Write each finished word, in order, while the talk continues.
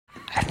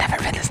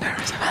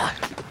years of my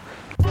life.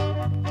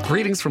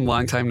 Greetings from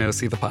Long Time No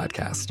See, the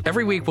podcast.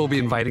 Every week, we'll be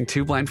inviting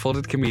two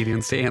blindfolded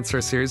comedians to answer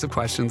a series of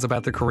questions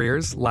about their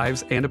careers,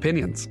 lives, and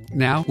opinions.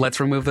 Now, let's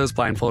remove those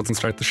blindfolds and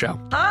start the show.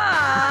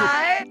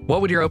 Hi!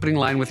 What would your opening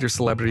line with your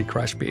celebrity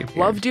crush be?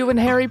 Loved you in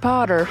Harry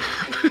Potter.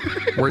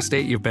 Worst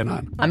date you've been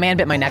on? A man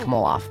bit my neck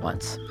mole off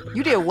once.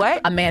 You did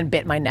what? A man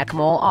bit my neck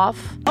mole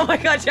off. Oh my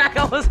God, Jack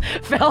almost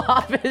fell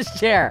off his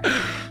chair.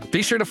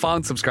 Be sure to follow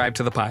and subscribe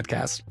to the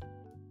podcast.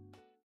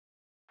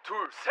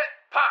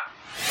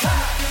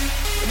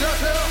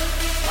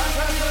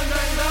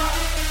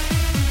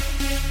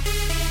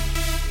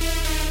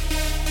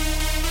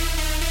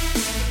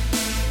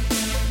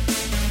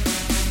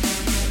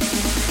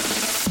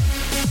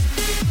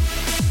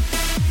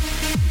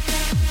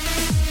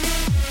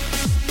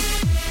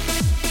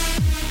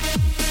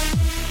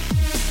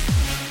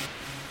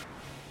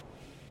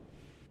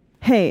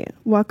 Hey,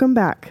 welcome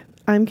back.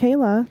 I'm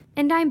Kayla.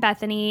 And I'm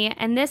Bethany,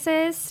 and this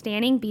is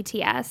Standing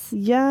BTS.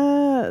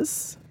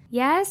 Yes.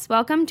 Yes,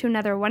 welcome to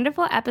another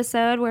wonderful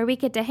episode where we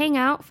get to hang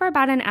out for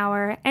about an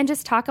hour and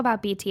just talk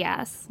about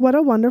BTS. What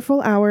a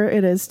wonderful hour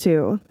it is,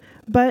 too.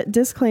 But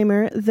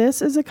disclaimer,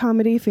 this is a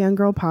comedy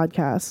fangirl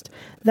podcast.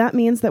 That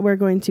means that we're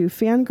going to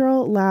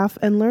fangirl, laugh,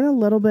 and learn a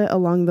little bit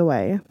along the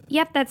way.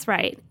 Yep, that's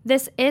right.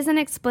 This is an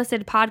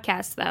explicit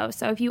podcast, though,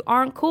 so if you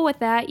aren't cool with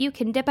that, you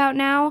can dip out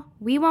now.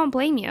 We won't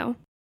blame you.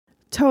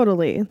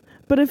 Totally.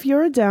 But if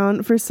you're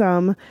down for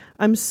some,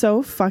 I'm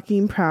so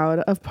fucking proud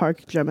of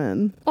Park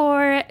Jimin.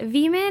 Or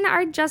V-Men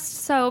are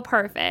just so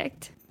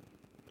perfect.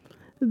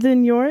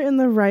 Then you're in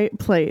the right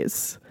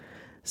place.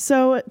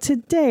 So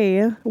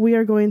today we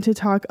are going to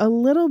talk a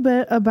little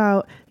bit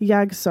about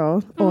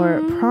Yagso,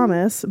 or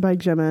Promise, by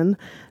Jimin.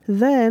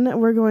 Then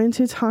we're going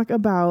to talk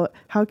about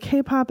how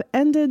K-pop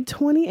ended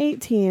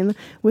 2018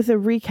 with a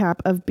recap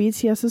of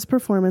BTS's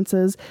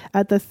performances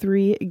at the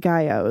 3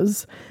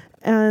 Gayos.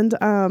 And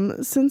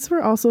since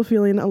we're also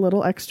feeling a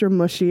little extra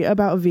mushy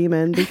about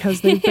V-Men because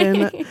they've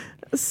been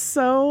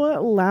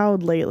so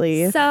loud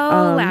lately. So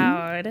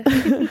loud.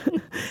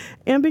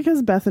 And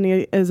because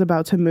Bethany is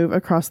about to move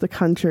across the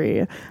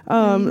country.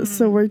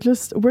 So we're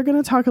going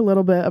to talk a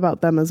little bit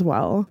about them as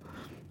well.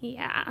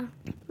 Yeah.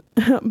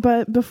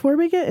 But before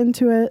we get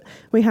into it,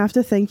 we have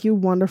to thank you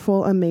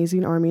wonderful,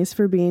 amazing armies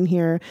for being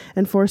here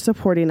and for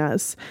supporting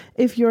us.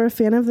 If you're a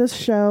fan of this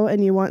show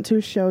and you want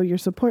to show your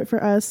support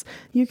for us,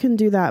 you can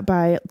do that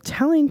by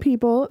telling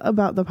people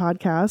about the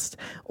podcast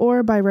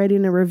or by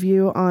writing a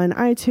review on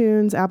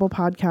iTunes, Apple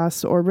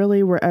Podcasts, or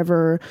really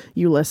wherever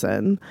you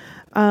listen.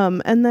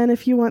 And then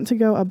if you want to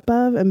go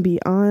above and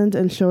beyond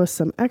and show us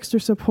some extra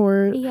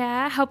support.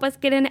 Yeah, help us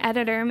get an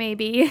editor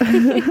maybe.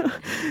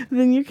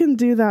 Then you can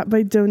do that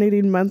by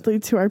donating monthly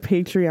to our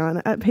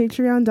Patreon at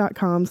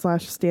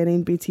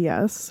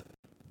patreon.com/standingbts.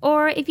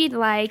 Or if you'd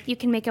like, you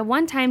can make a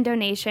one-time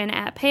donation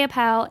at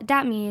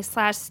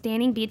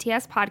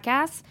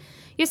paypal.me/standingbtspodcast.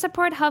 Your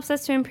support helps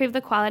us to improve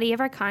the quality of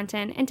our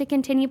content and to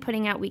continue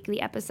putting out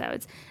weekly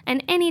episodes.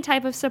 And any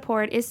type of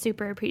support is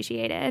super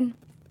appreciated.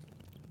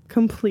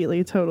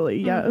 Completely,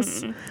 totally,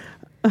 yes.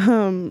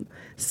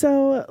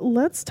 So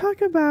let's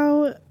talk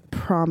about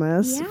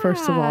Promise,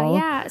 first of all.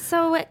 Yeah,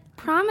 so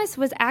Promise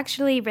was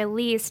actually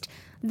released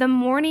the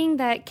morning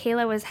that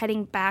Kayla was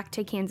heading back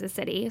to Kansas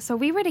City. So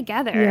we were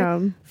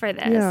together for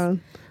this. Yeah.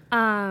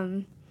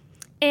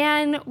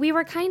 And we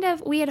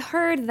had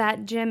heard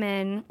that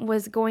Jimin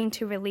was going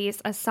to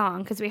release a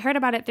song because we heard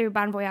about it through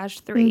Bon Voyage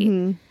 3.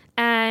 Mm-hmm.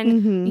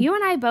 And you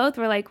and I both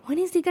were like, when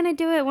is he going to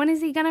do it? When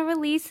is he going to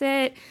release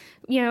it?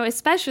 You know,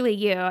 especially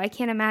you. I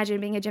can't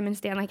imagine being a Jimin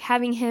stan, like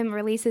having him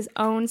release his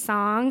own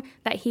song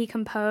that he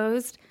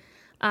composed.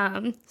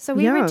 So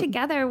we were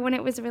together when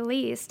it was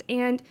released.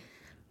 And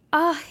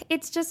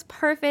it's just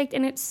perfect.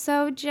 And it's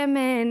so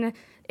Jimin.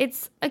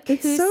 It's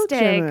acoustic, It's so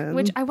Jimin.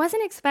 Which I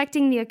wasn't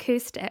expecting the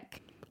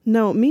acoustic.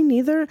 No, me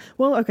neither.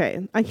 Well,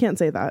 okay, I can't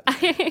say that.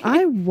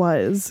 I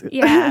was.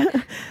 Yeah.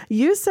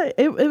 You said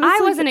it was.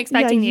 I wasn't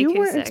expecting the you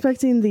acoustic. weren't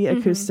expecting the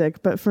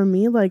acoustic, but for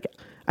me, like,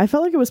 I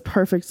felt like it was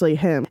perfectly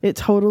him. It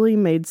totally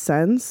made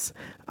sense.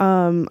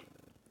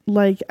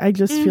 Like, I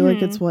just feel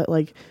like it's what,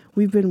 like,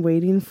 we've been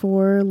waiting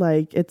for.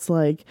 Like, it's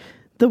like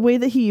the way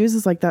that he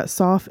uses like that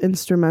soft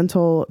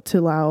instrumental to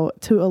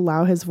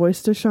allow his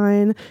voice to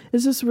shine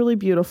is just really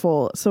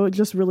beautiful. So it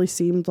just really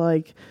seemed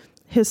like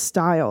his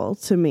style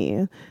to me.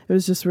 It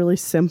was just really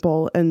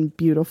simple and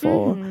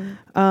beautiful.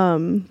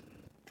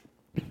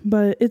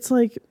 But it's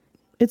like,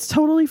 it's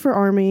totally for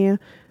ARMY,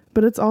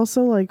 but it's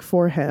also like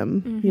for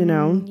him, you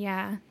know?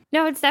 Yeah.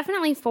 No, it's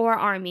definitely for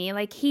ARMY.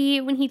 Like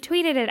when he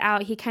tweeted it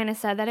out, he kind of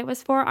said that it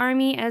was for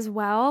ARMY as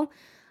well.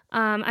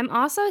 I'm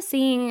also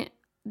seeing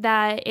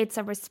that it's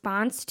a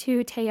response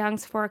to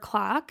Taehyung's 4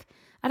 o'clock.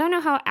 I don't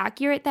know how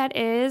accurate that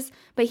is,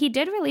 but he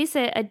did release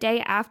it a day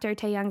after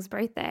Taehyung's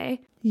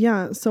birthday.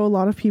 Yeah, so a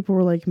lot of people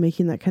were like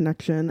making that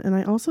connection. And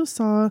I also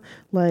saw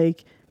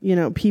like, you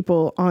know,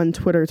 people on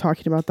Twitter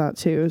talking about that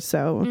too.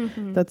 So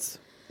that's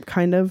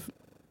kind of,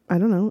 I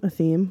don't know, a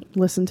theme.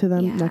 Listen to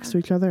them next to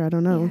each other. I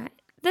don't know. Yeah.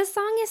 This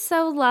song is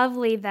so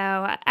lovely,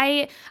 though.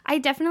 I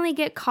definitely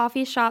get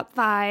coffee shop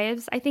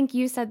vibes. I think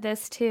you said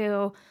this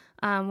too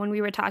when we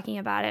were talking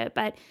about it,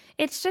 but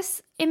it's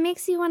just, it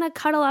makes you want to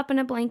cuddle up in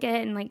a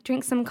blanket and like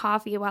drink some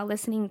coffee while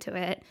listening to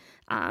it.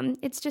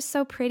 It's just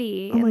so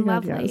pretty and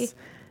lovely. Yes.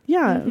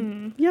 Yeah.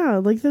 Yeah.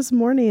 Like this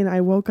morning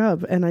I woke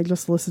up and I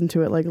just listened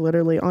to it like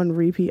literally on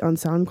repeat on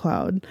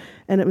SoundCloud.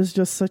 And it was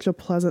just such a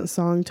pleasant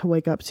song to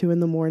wake up to in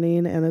the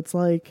morning. And it's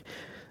like,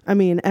 I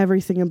mean,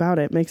 everything about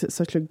it makes it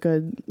such a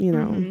good,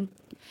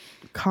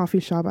 coffee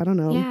shop. I don't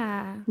know.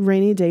 Yeah.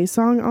 Rainy day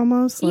song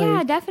almost. Like,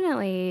 yeah,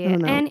 definitely. I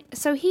don't know. And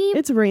so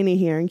it's rainy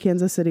here in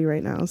Kansas City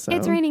right now. So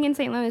it's raining in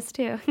St. Louis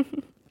too.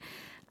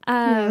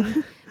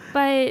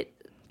 But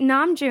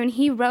Namjoon,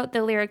 he wrote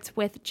the lyrics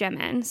with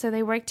Jimin, so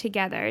they worked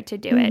together to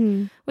do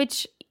it,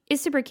 which is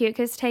super cute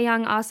because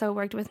Taehyung also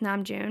worked with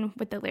Namjoon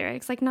with the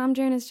lyrics. Like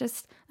Namjoon is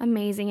just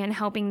amazing in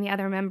helping the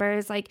other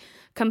members like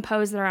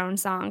compose their own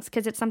songs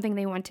because it's something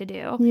they want to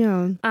do.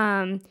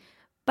 Yeah.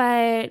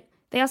 But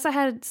they also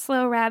had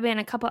Slow Rabbit and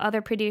a couple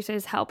other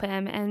producers help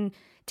him, and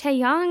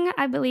Taehyung,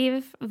 I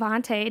believe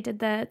Vante did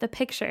the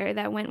picture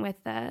that went with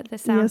the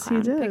SoundCloud Yes,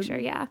 he did. picture.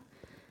 Yeah.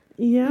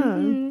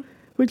 Yeah.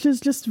 Which is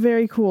just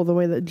very cool, the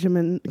way that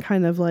Jimin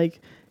kind of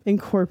like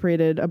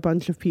incorporated a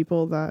bunch of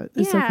people that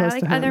is so close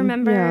like to him. other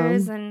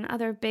members and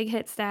other big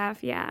hit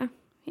staff. Yeah.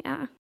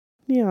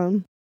 Yeah.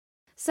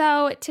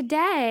 So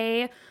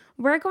today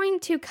we're going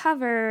to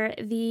cover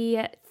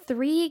the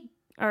three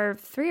or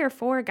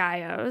four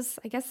Gayos.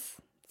 I guess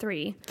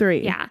three.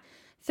 Yeah.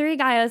 3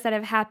 Gayos that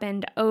have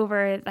happened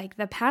over like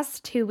the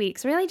past 2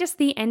 weeks, really just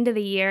the end of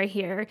the year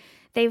here.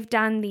 They've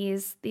done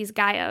these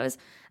Gayos.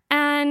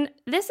 And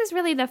this is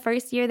really the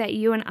first year that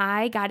you and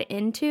I got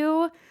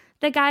into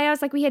the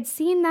Gayos. Like we had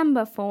seen them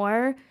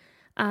before,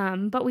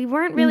 but we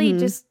weren't really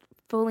just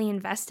fully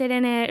invested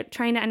in it,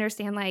 trying to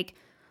understand like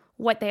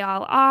what they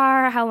all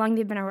are, how long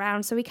they've been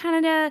around. So we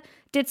kind of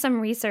did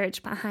some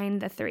research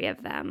behind the 3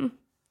 of them.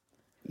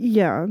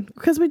 Yeah,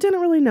 because we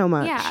didn't really know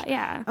much.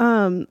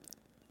 Yeah.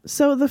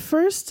 So the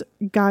first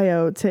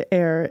Gayo to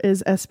air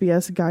is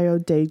SBS Gayo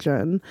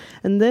Daejun,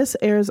 and this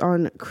airs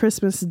on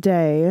Christmas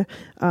Day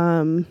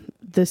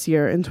this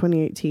year in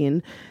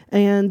 2018,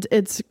 and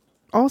it's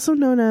also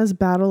known as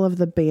Battle of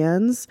the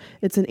Bands.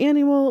 It's an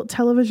annual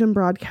television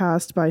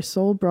broadcast by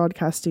Seoul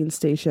Broadcasting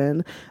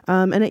Station,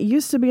 and it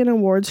used to be an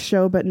awards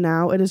show, but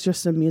now it is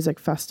just a music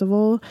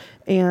festival,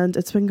 and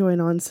it's been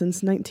going on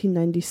since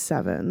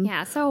 1997.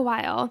 Yeah, so a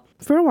while.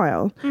 For a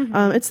while.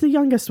 It's the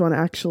youngest one,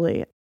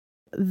 actually.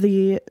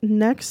 The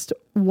next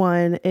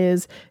one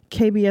is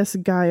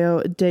KBS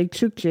Gayo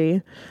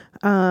Daechukji,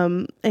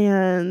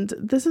 and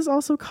this is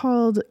also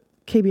called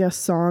KBS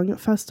Song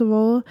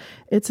Festival.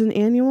 It's an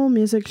annual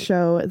music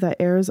show that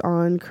airs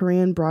on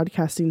Korean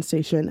Broadcasting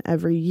Station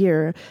every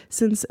year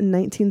since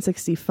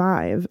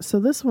 1965. So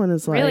this one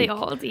is like really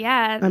old,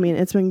 yeah. I mean,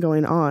 it's been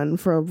going on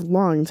for a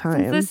long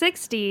time. Since the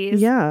 60s.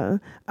 Yeah.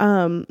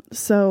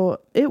 So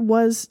it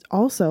was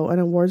also an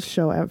awards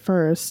show at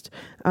first,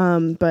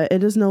 but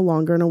it is no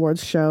longer an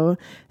awards show.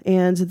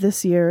 And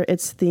this year,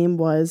 its theme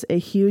was a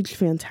huge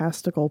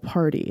fantastical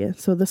party.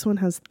 So this one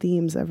has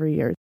themes every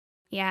year.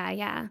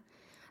 Yeah.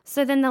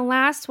 So then the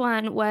last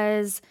one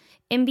was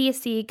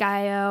MBC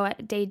Gayo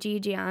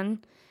Daejijeon,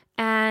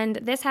 and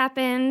this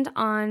happened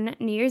on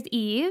New Year's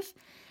Eve,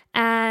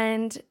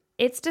 and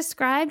it's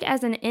described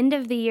as an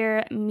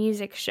end-of-the-year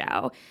music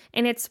show,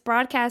 and it's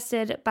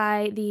broadcasted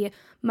by the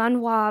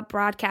Manhwa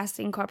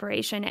Broadcasting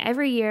Corporation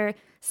every year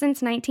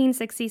since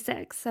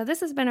 1966. So this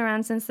has been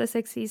around since the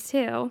 60s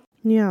too.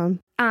 Yeah.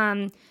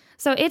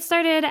 So it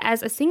started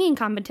as a singing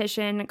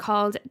competition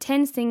called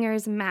 10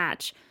 Singers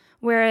Match,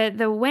 where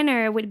the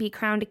winner would be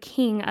crowned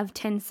king of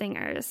 10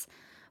 singers.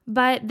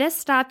 But this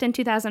stopped in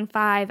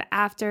 2005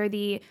 after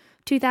the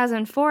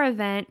 2004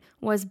 event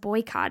was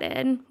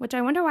boycotted, which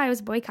I wonder why it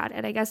was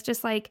boycotted. I guess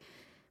just like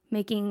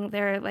making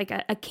there like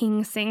a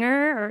king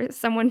singer or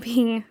someone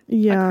being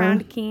a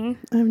crowned king.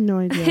 I have no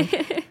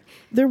idea.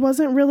 There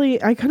wasn't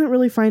really, I couldn't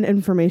really find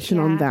information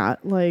on that.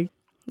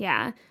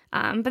 Yeah.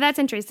 But that's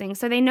interesting.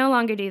 So they no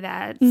longer do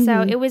that.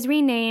 So it was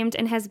renamed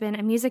and has been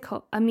a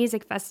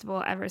music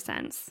festival ever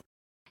since.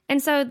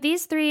 And so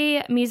these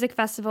 3 music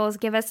festivals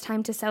give us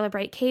time to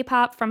celebrate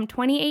K-pop from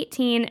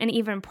 2018 and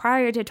even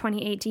prior to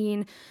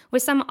 2018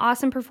 with some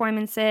awesome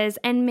performances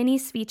and mini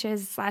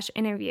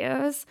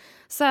speeches/interviews.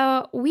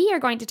 So we are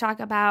going to talk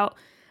about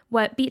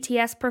what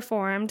BTS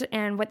performed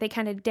and what they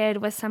kind of did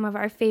with some of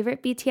our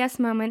favorite BTS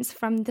moments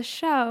from the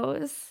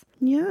shows.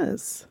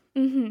 Yes.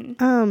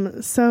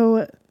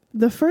 So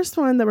the first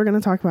one that we're going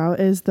to talk about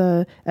is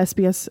the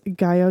SBS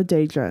Gayo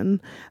Daejun.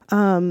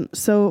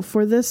 So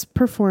for this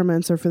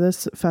performance or for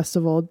this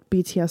festival,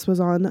 BTS was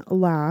on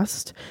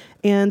last,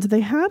 and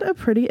they had a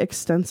pretty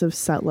extensive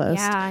set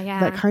list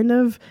that kind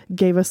of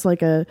gave us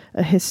like a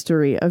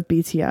history of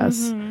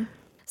BTS.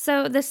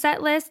 So the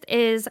set list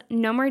is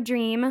No More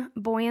Dream,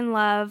 Boy in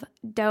Love,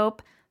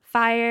 Dope,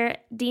 Fire,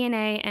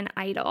 DNA, and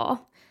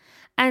Idol.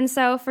 And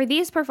so for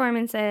these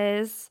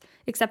performances,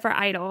 except for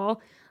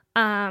Idol,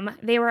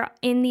 They were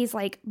in these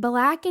like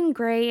black and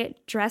gray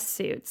dress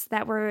suits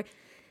that were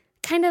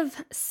kind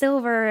of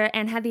silver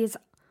and had these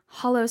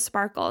hollow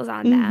sparkles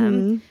on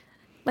them.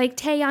 Like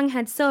Taehyung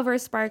had silver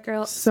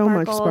sparkles.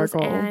 Much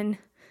sparkle. And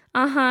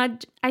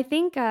I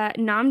think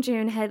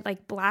Namjoon had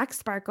like black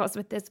sparkles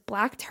with this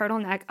black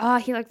turtleneck. Oh,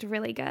 he looked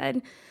really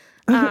good.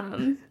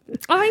 I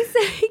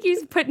say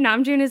you put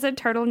Namjoon as a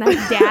turtleneck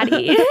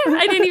daddy.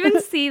 I didn't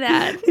even see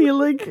that. He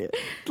like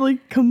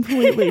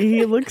completely.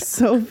 He looks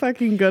so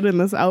fucking good in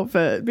this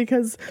outfit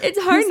because it's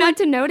hard not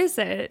to notice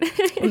it.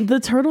 The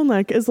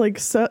turtleneck is like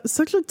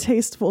such a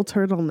tasteful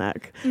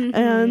turtleneck,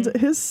 and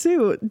his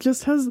suit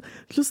just has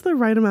just the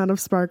right amount of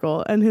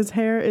sparkle, and his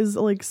hair is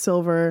like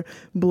silver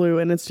blue,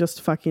 and it's just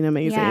fucking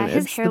amazing. Yeah,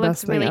 his it's hair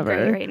looks really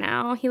great right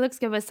now. He looks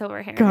good with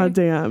silver hair. God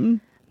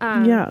damn.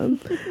 Yeah.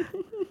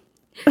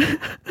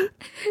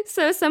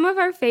 So some of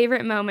our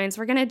favorite moments,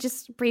 we're going to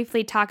just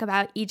briefly talk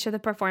about each of the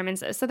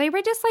performances. So they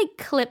were just like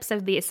clips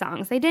of these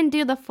songs. They didn't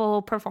do the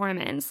full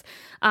performance.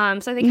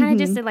 So they kind of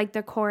just did like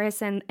the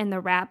chorus and the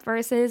rap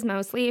verses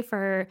mostly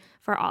for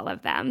all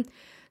of them.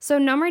 So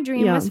No More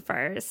Dream was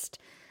first.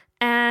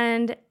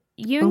 And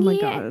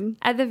Yoongi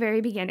at the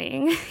very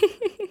beginning.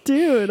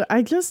 Dude,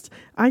 I just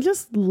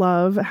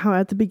love how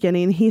at the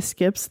beginning he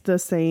skips the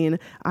saying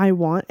I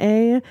want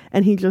a,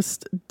 and he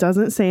just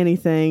doesn't say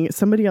anything.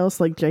 Somebody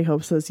else like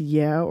J-Hope says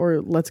yeah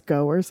or let's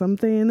go or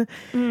something,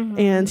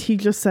 and he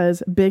just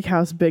says big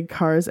house, big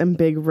cars, and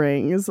big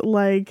rings.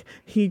 Like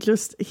he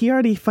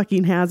already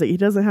fucking has it. He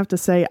doesn't have to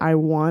say I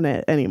want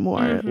it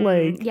anymore.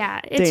 Like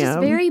yeah, it's just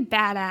very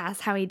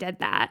badass how he did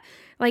that.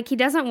 Like he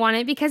doesn't want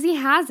it because he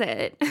has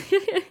it.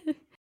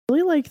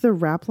 Really like the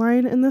rap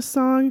line in this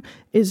song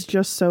is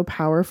just so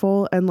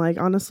powerful, and like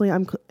honestly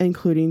I'm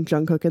including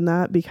Jungkook in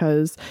that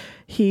because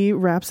he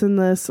raps in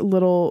this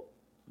little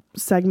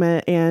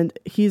segment and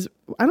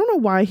I don't know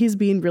why he's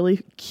being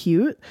really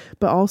cute,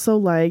 but also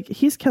like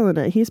he's killing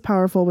it. He's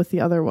powerful with the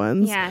other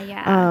ones.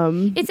 Yeah.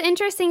 It's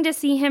interesting to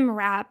see him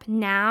rap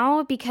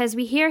now because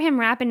we hear him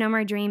rap in No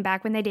More Dream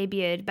back when they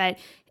debuted, but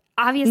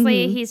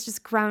obviously, he's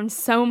just grown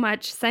so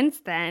much since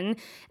then.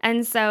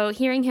 And so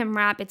hearing him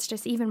rap, it's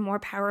just even more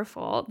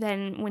powerful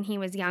than when he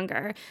was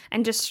younger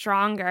and just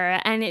stronger.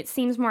 And it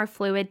seems more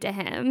fluid to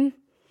him.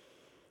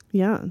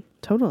 Yeah,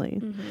 totally.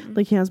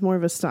 Like he has more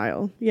of a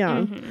style.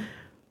 Yeah.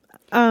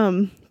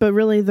 But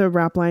really the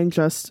rap line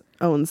just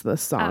owns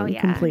this song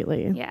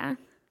completely. Yeah.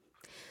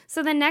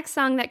 So the next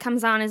song that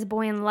comes on is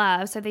Boy in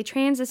Love. So they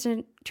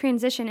transition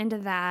into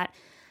that.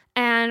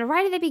 And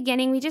right at the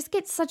beginning, we just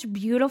get such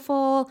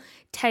beautiful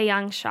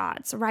Taehyung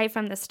shots right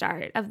from the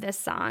start of this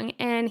song.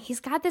 And he's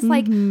got this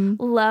like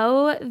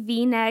low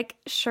V-neck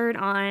shirt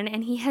on,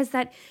 and he has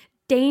that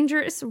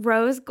dangerous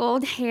rose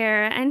gold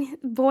hair, and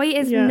boy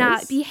is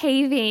not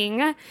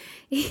behaving.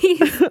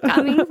 He's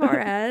coming for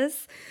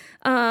us.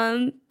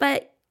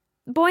 But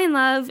Boy in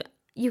Love,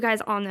 you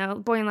guys all know,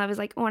 Boy in Love is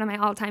like one of my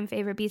all-time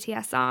favorite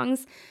BTS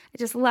songs. I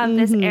just love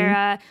this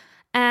era.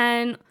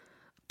 And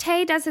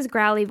Tae does his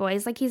growly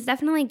voice. Like, he's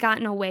definitely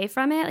gotten away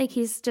from it. Like,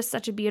 he's just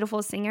such a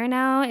beautiful singer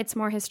now. It's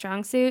more his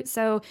strong suit.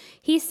 So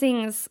he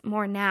sings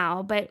more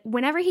now. But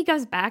whenever he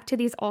goes back to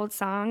these old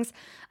songs,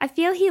 I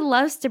feel he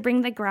loves to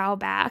bring the growl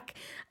back.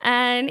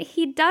 And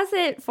he does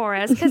it for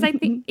us because I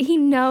think he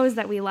knows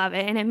that we love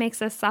it and it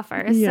makes us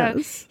suffer.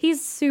 Yes. So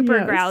he's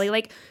super growly.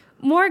 Like,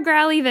 more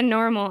growly than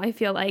normal, I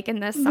feel like,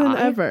 in this song. Than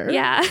ever.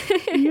 Yeah.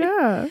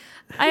 Yeah.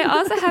 I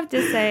also have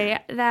to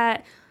say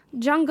that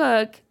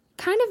Jungkook,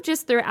 kind of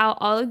just throughout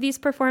all of these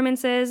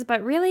performances,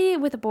 but really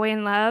with A Boy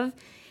in Love,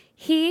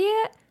 he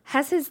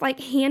has his like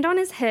hand on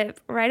his hip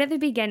right at the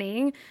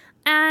beginning,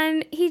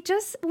 and he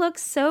just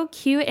looks so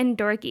cute and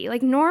dorky.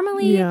 Like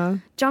normally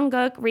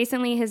Jungkook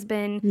recently has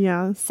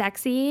been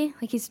sexy,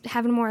 like he's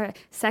having more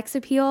sex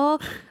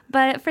appeal,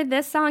 but for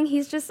this song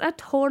he's just a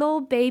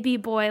total baby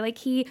boy. Like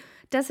he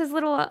does his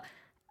little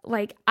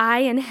like eye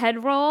and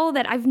head roll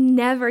that I've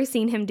never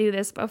seen him do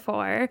this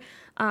before.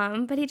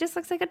 But he just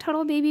looks like a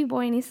total baby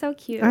boy and he's so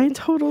cute. I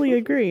totally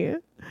agree.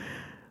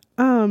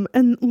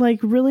 And like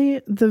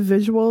really the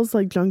visuals,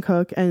 like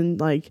Jungkook and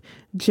like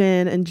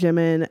Jin and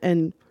Jimin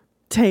and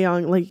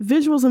Taehyung, like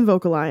visuals and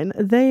vocal line,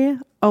 they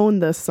own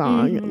this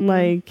song.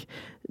 Like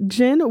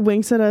Jin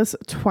winks at us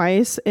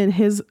twice in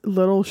his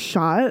little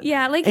shot.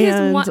 Yeah, like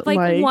his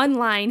one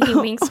line, he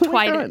winks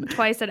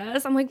twice at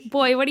us. I'm like,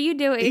 boy, what are you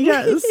doing?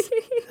 Yes.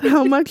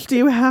 How much do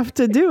you have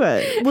to do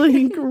it?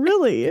 Like,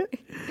 really?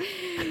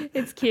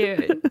 It's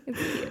cute.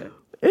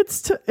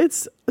 It's cute.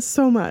 It's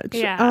so much.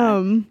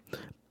 Yeah.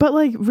 But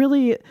like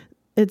really,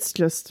 it's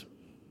just,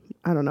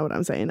 I don't know what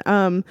I'm saying.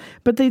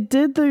 But they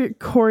did the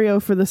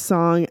choreo for the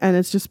song, and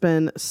it's just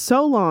been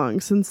so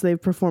long since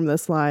they've performed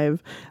this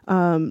live.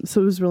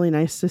 So it was really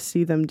nice to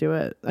see them do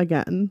it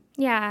again.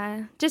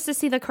 Yeah, just to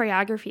see the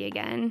choreography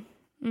again.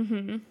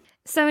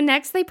 So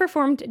next they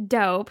performed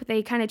Dope.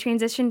 They kind of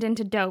transitioned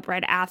into Dope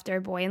right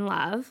after Boy in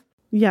Love.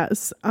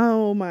 Yes.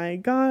 Oh my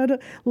God.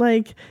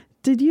 Like,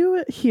 did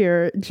you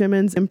hear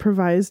Jimin's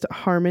improvised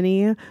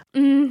harmony?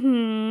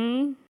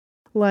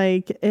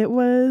 Like, it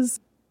was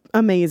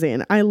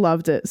amazing. I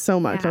loved it so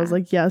much. Yeah. I was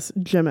like, yes,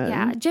 Jimin.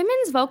 Yeah,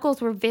 Jimin's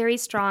vocals were very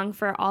strong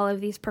for all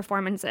of these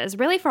performances.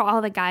 Really, for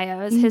all the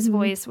Gaios, his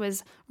voice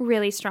was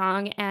really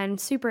strong and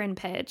super in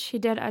pitch. He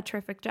did a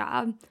terrific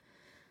job.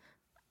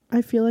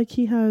 I feel like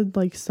he had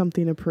like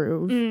something to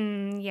prove.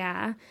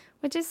 Yeah,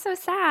 which is so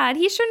sad.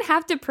 He shouldn't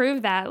have to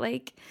prove that.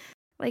 Like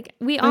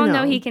we all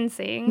know he can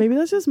sing. Maybe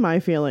that's just my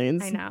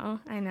feelings. I know.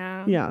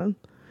 Yeah.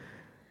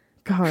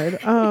 God.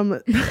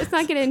 Let's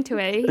not get into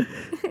it.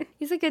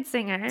 He's a good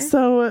singer.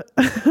 So,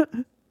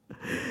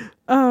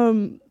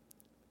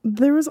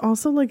 there was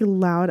also like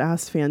loud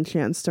ass fan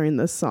chants during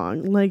this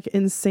song, like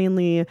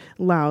insanely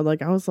loud.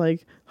 Like I was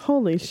like,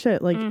 holy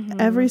shit. Like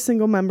every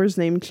single member's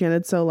name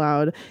chanted so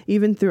loud,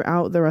 even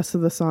throughout the rest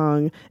of the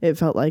song, it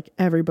felt like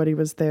everybody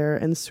was there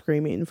and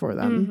screaming for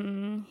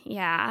them.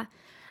 Yeah.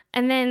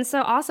 And then,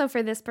 so also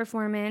for this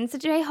performance,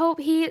 J-Hope,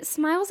 he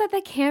smiles at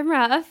the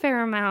camera a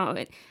fair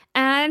amount.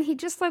 And he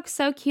just looks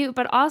so cute.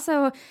 But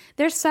also,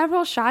 there's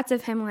several shots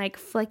of him, like,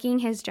 flicking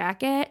his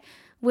jacket,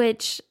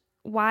 which,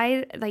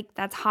 why, like,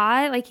 that's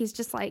hot. Like, he's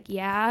just like,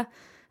 yeah.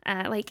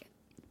 Like,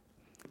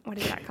 what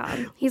is that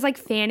called? He's, like,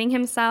 fanning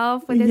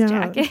himself with his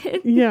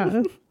jacket.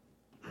 Yeah.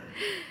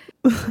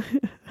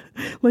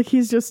 Like,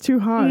 he's just too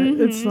hot.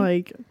 It's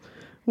like,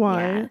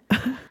 why?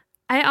 Yeah.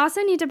 I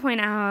also need to point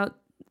out,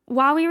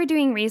 while we were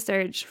doing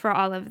research for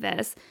all of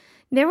this,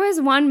 there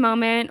was one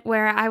moment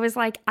where I was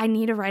like, I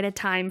need to write a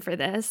time for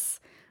this,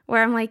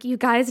 where I'm like, you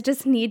guys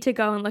just need to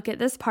go and look at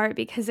this part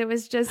because it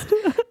was just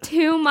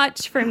too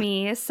much for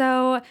me.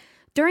 So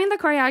during the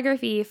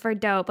choreography for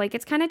Dope, like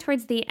it's kind of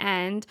towards the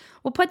end,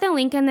 we'll put the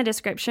link in the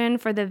description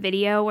for the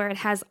video where it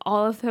has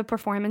all of the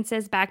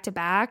performances back to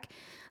back.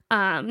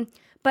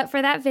 But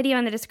for that video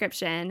in the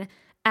description,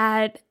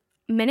 at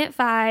minute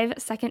 5,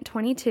 second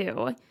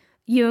 22,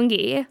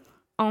 Yoongi,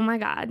 oh my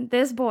God,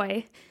 this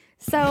boy.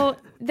 So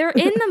they're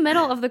in the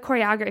middle of the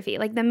choreography,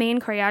 like the main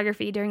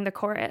choreography during the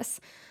chorus.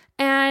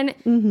 And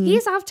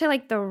he's off to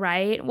like the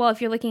right. Well,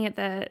 if you're looking at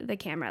the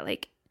camera,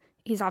 like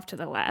he's off to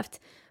the left.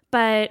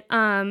 But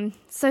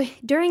so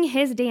during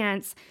his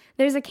dance,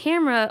 there's a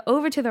camera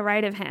over to the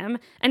right of him.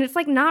 And it's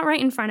like not right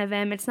in front of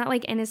him. It's not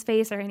like in his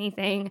face or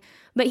anything.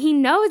 But he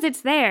knows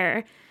it's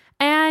there.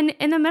 And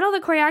in the middle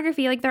of the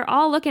choreography, like they're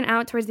all looking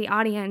out towards the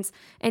audience.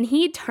 And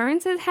he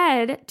turns his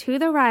head to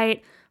the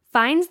right,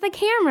 finds the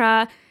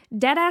camera,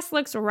 deadass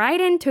looks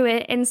right into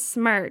it and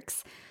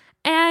smirks.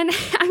 And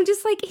I'm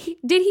just like,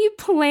 did he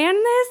plan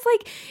this?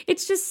 Like,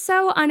 it's just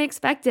so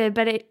unexpected.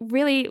 But it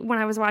really, when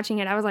I was watching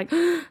it, I was like,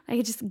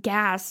 I just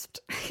gasped.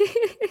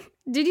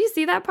 Did you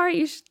see that part?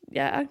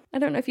 Yeah, I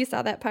don't know if you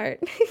saw that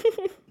part.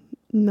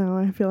 No,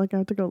 I feel like I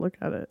have to go look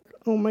at it.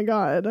 Oh my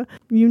God.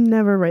 You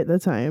never write the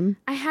time.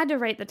 I had to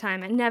write the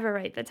time. I never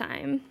write the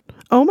time.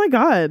 Oh my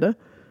God.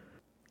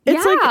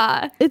 It's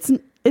like,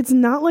 it's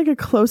not like a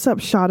close-up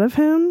shot of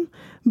him,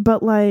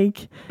 but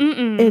like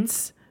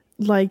it's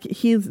like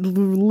he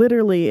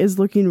literally is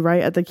looking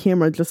right at the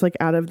camera, just like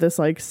out of this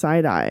like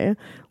side eye,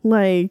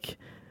 like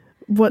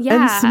what,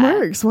 and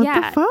smirks. What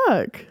the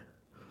fuck?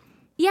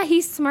 Yeah,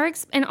 he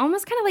smirks and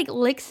almost kind of like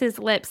licks his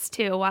lips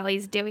too while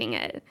he's doing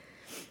it.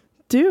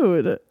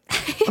 Dude, oh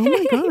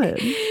my God.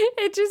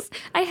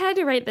 I had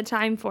to write the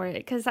time for it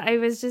because I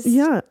was just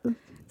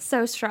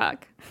so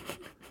struck.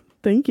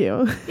 Thank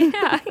you.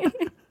 Yeah.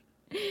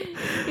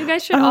 You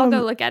guys should all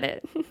go look at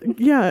it.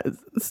 Yeah,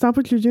 stop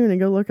what you're doing and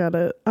go look at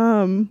it.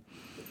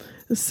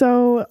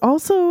 So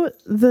also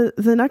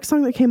the next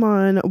song that came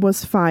on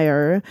was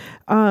Fire.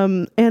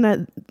 And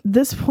at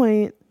this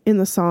point in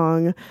the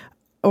song,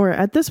 or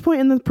at this point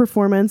in the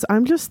performance,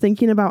 I'm just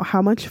thinking about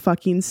how much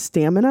fucking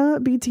stamina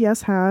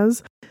BTS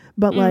has.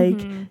 But like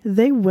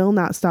they will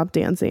not stop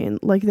dancing.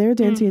 Like they're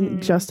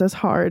dancing just as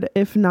hard,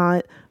 if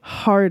not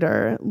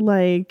harder.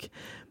 Like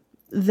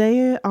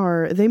they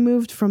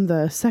moved from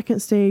the second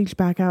stage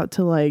back out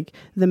to like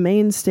the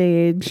main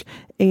stage,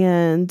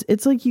 and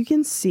it's like you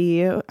can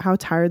see how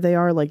tired they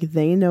are. Like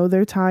they know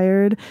they're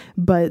tired,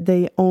 but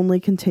they only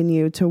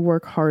continue to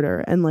work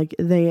harder, and like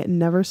they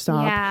never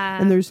stop.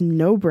 And there's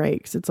no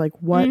breaks. It's like,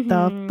 what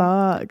the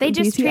fuck? They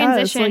just BTS,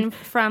 transition like,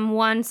 from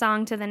one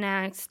song to the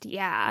next.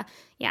 Yeah,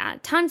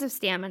 tons of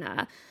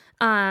stamina.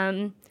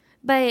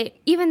 But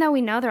even though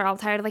we know they're all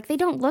tired, like they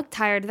don't look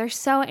tired. They're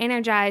so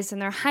energized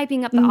and they're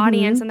hyping up the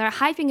audience and they're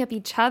hyping up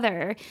each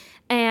other.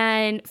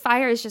 And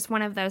Fire is just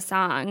one of those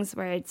songs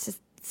where it's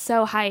just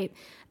so hype.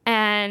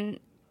 And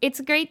it's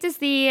great to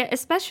see,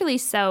 especially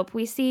Soap.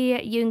 We see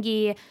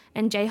Yoongi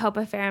and J-Hope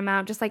a fair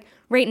amount, just like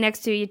right next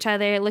to each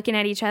other, looking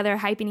at each other,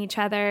 hyping each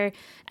other.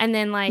 And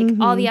then like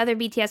all the other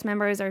BTS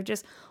members are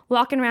just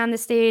walking around the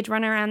stage,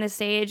 running around the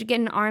stage,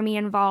 getting ARMY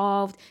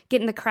involved,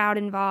 getting the crowd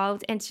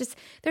involved. And it's just,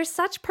 they're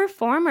such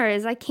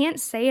performers. I can't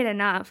say it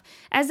enough.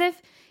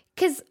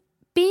 Because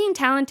being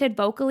talented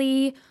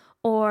vocally,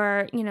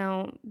 or, you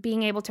know,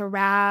 being able to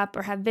rap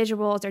or have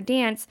visuals or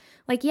dance,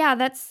 like, yeah,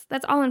 that's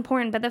all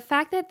important. But the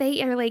fact that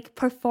they are like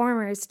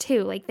performers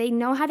too, like they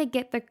know how to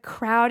get the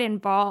crowd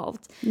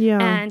involved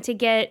and to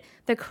get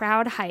the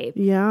crowd hype.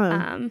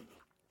 Because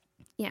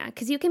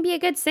you can be a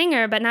good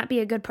singer but not be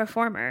a good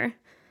performer.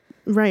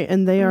 Right.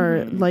 And they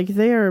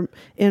are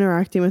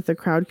interacting with the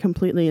crowd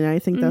completely. And I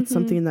think that's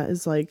something that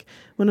is like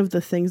one of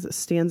the things that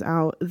stands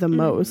out the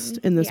most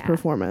in this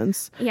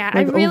performance. Yeah.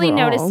 Like, I really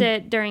overall. noticed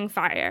it during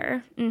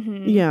Fire.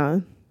 Yeah.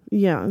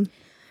 Yeah.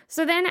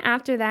 So then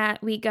after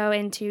that, we go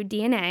into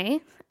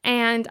DNA.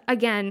 And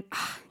again,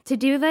 to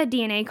do the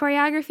DNA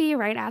choreography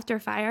right after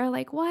Fire,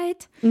 like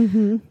what?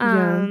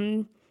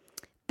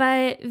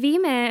 But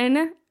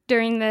V-Men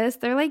during this,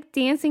 they're like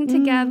dancing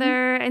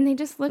together and they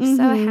just look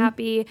so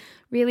happy.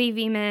 Really,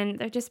 V-Men,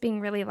 they're just being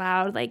really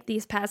loud like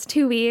these past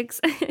 2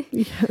 weeks.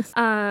 Yes.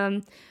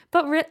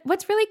 But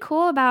what's really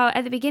cool about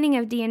at the beginning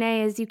of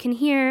DNA is you can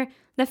hear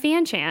the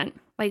fan chant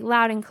like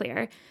loud and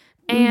clear.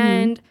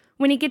 And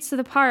when it gets to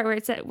the part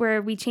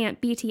where we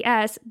chant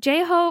BTS,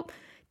 J-Hope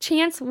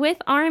chants with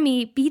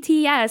Army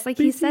BTS, like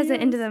he says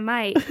it into the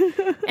mic.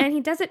 And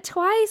he does it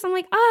twice. I'm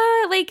like,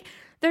 like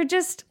they're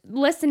just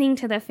listening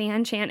to the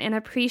fan chant and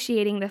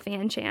appreciating the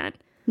fan chant.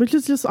 Which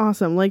is just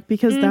awesome, like,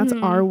 because that's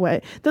our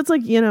way. That's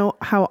like,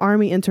 how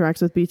Army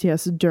interacts with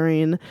BTS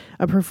during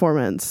a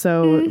performance.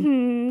 So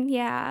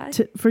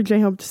for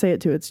J-Hope to say it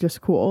too, it's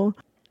just cool.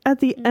 At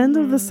the end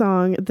of the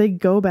song, they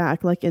go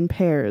back like in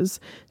pairs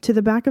to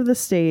the back of the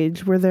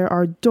stage where there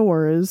are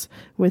doors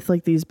with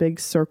like these big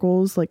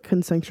circles, like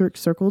concentric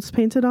circles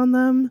painted on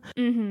them.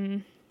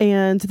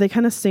 And they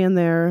kind of stand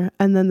there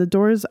and then the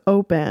doors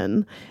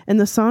open and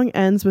the song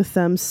ends with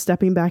them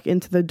stepping back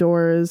into the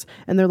doors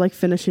and they're like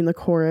finishing the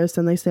chorus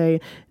and they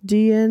say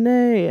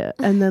DNA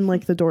and then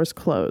like the doors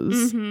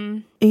close.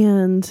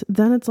 And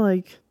then it's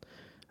like,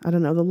 I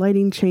don't know, the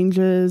lighting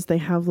changes. They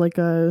have like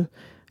a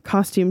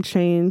costume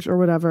change or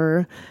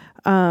whatever.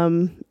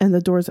 And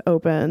the doors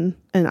open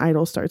and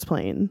Idol starts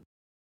playing.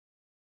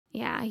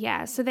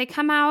 Yeah. So they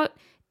come out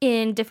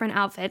in different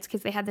outfits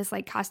because they had this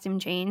like costume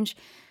change.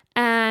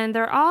 And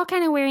they're all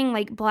kind of wearing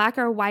like black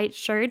or white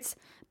shirts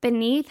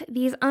beneath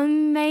these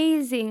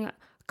amazing,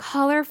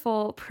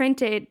 colorful,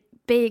 printed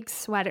big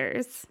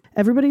sweaters.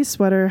 Everybody's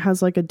sweater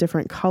has like a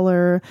different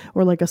color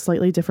or like a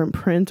slightly different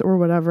print or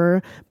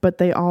whatever, but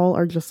they all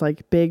are just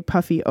like big,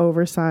 puffy,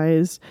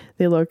 oversized.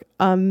 They look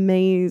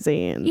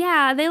amazing.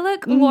 Yeah, they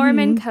look warm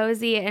and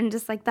cozy and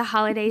just like the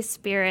holiday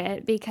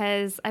spirit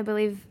because I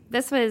believe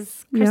this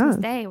was Christmas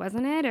Day,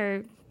 wasn't it?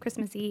 Or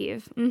Christmas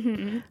Eve.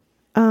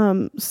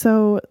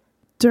 So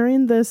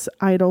during this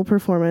Idol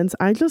performance,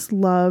 I just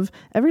love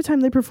every time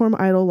they perform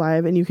Idol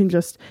live and you can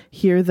just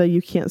hear the "You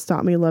Can't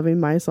Stop Me Loving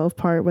Myself"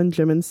 part when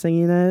Jimin's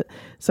singing it.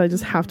 So I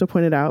just have to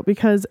point it out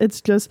because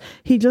it's just,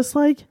 he just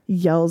like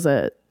yells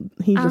it.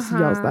 He just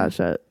yells that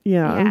shit.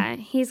 Yeah,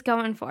 he's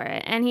going for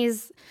it. And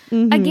he's,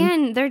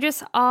 again, they're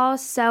just all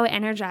so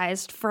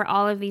energized for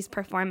all of these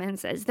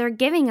performances. They're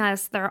giving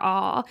us their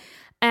all.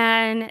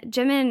 And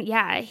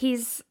Jimin,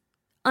 he's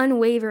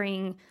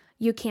unwavering.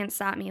 You can't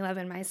stop me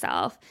loving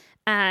myself.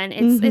 And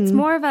it's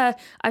more of a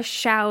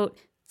shout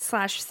 /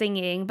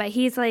 singing, but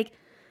he's like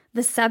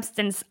the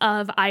substance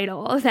of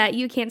Idol, that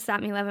you can't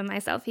stop me loving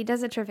myself. He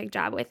does a terrific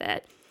job with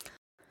it.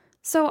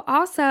 So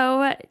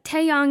also,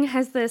 Taehyung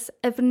has this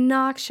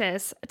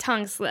obnoxious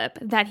tongue slip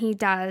that he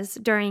does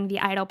during the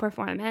Idol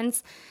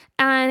performance.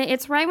 And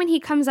it's right when he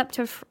comes up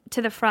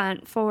to the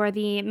front for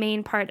the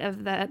main part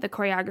of the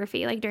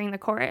choreography, like during the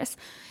chorus.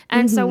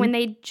 And so when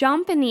they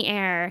jump in the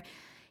air,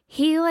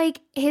 he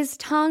like, his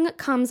tongue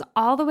comes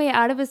all the way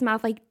out of his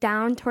mouth, like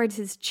down towards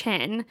his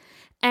chin.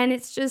 And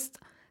it's just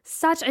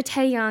such a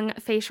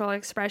Taehyung facial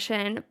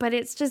expression, but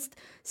it's just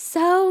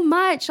so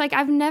much. Like,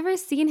 I've never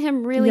seen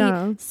him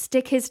really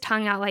stick his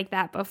tongue out like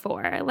that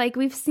before. Like,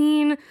 we've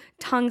seen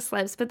tongue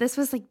slips, but this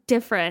was like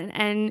different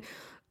and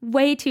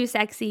way too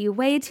sexy,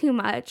 way too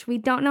much. We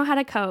don't know how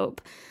to cope.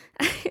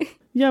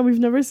 Yeah, we've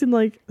never seen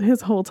like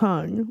his whole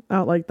tongue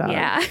out like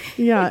that.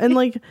 Yeah. And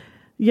like,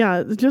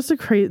 just a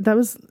crazy, that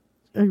was...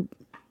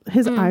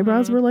 his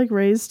eyebrows were like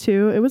raised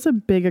too. It was a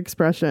big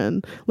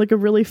expression, like a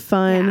really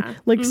fun,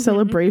 like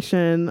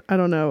celebration, I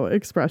don't know,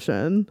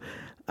 expression.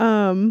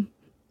 And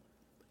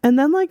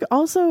then like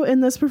also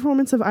in this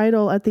performance of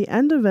Idol, at the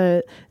end of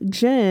it,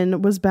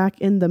 Jin was back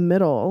in the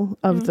middle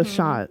of the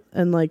shot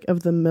and like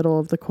of the middle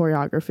of the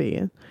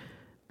choreography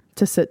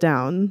to sit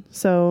down.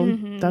 So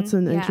that's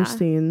an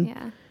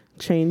interesting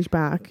change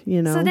back,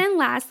 you know. So then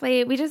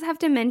lastly, we just have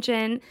to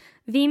mention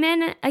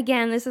V-Men,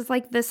 again, this is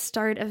like the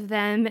start of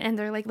them and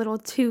their like little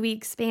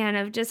 2-week span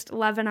of just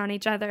loving on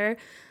each other.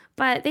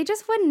 But they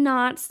just would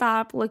not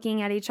stop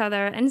looking at each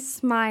other and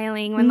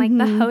smiling when like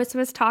the host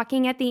was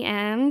talking at the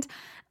end.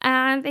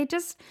 And they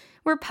just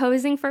were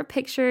posing for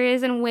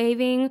pictures and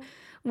waving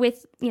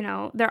with, you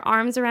know, their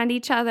arms around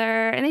each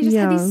other. And they just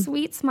had these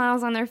sweet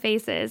smiles on their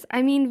faces.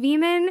 I mean,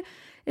 V-Men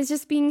is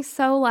just being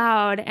so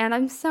loud and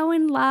I'm so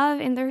in love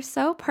and they're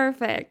so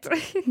perfect.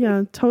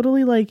 Yeah,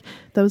 totally. Like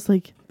that was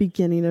like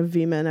beginning of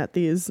V-Men at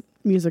these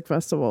music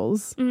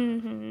festivals.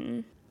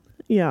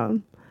 Yeah.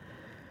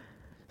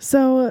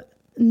 So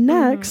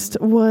next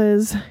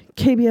was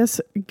KBS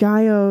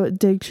Gayo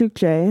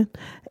Daechukje,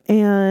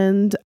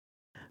 and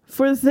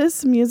For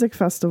this music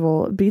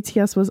festival,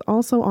 BTS was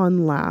also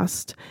on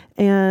last,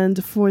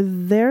 and for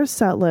their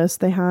set list,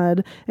 they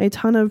had a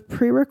ton of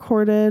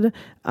pre-recorded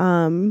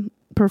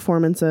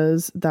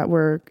performances that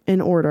were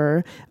in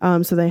order.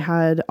 So they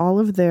had all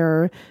of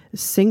their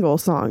single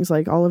songs,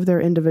 like all of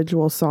their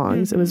individual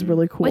songs. It was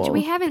really cool. Which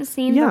we haven't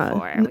seen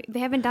before. They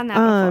haven't done that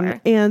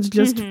before. And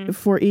just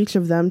for each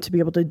of them to be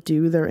able to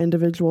do their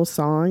individual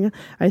song,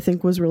 I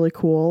think was really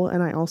cool.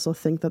 And I also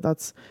think that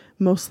that's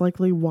most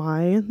likely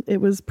why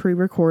it was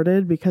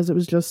pre-recorded, because it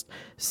was just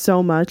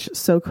so much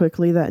so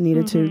quickly that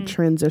needed to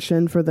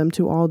transition for them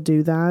to all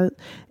do that.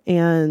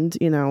 And,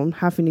 you know,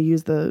 having to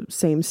use the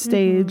same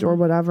stage or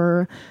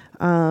whatever.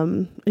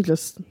 It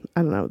just,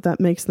 I don't know, that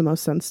makes the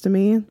most sense to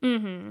me.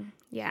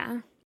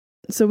 Yeah.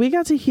 So we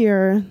got to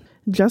hear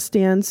Just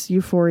Dance,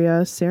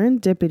 Euphoria,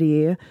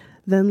 Serendipity,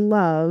 then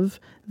Love,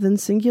 then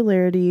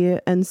Singularity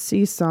and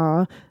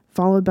Seesaw,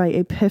 followed by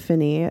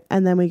Epiphany.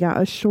 And then we got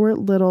a short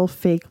little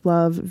Fake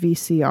Love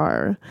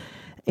VCR.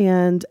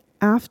 And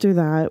after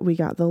that, we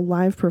got the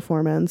live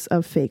performance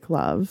of Fake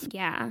Love.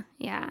 Yeah.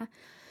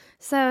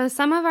 So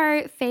some of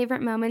our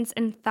favorite moments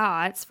and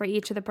thoughts for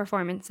each of the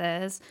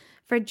performances.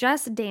 For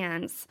Just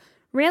Dance,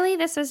 really,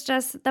 this was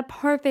just the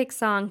perfect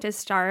song to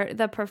start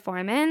the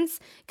performance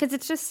because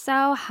it's just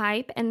so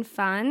hype and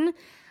fun.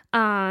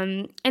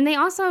 And they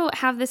also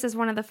have this as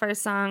one of the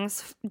first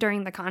songs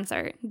during the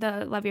concert,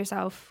 the Love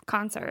Yourself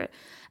concert.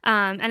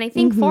 And I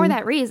think for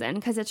that reason,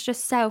 because it's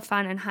just so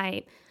fun and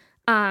hype.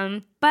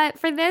 But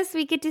for this,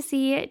 we get to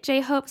see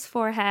J-Hope's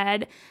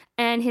forehead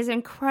and his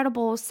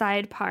incredible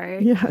side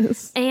part.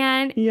 Yes.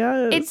 And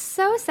it's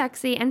so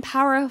sexy and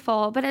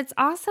powerful, but it's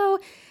also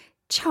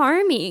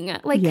charming.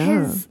 Like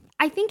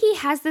I think he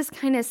has this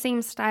kind of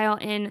same style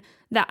in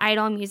the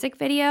Idol music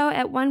video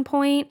at one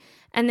point.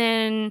 And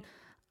then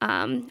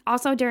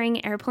also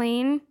during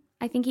Airplane,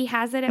 I think he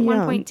has it at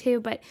one point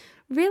too. But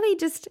really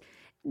just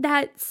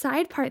that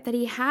side part that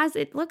he has,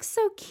 it looks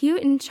so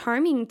cute and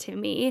charming to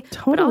me.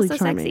 Totally but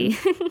also charming.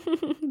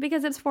 Sexy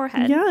because it's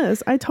forehead.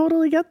 Yes, I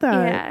totally get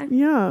that.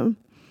 Yeah.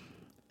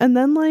 And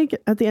then, like,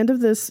 at the end of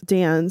this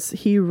dance,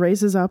 he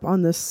raises up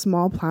on this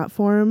small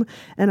platform.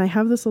 And I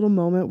have this little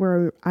moment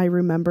where I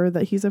remember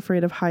that he's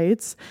afraid of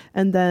heights.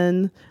 And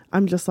then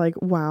I'm just like,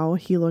 wow,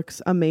 he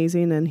looks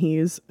amazing. And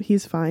he's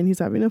fine. He's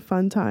having a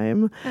fun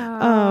time.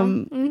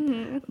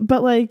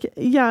 But, like,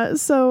 yeah,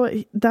 so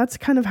that's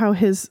kind of how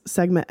his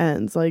segment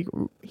ends. Like,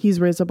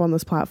 he's raised up on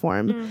this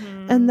platform.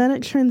 And then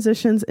it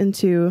transitions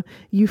into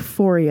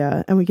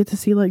Euphoria. And we get to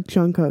see, like,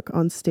 Jungkook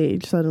on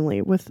stage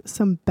suddenly with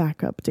some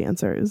backup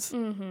dancers.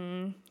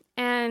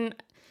 And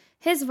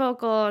his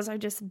vocals are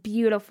just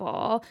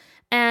beautiful.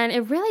 And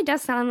it really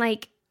does sound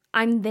like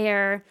I'm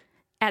there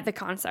at the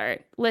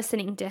concert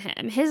listening to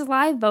him. His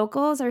live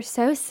vocals are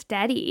so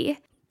steady.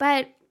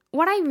 But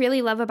what I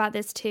really love about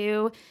this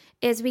too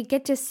is we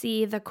get to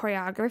see the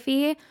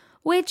choreography,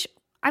 which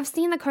I've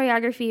seen the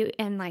choreography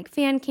in like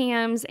fan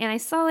cams, and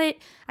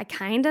I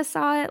kind of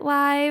saw it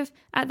live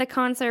at the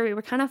concert. We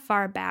were kind of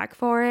far back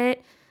for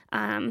it.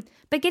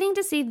 But getting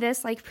to see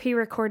this like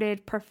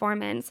pre-recorded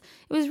performance,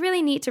 it was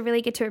really neat to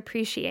really get to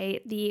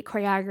appreciate the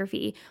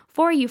choreography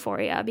for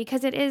Euphoria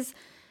because it is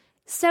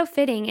so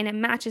fitting and it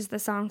matches the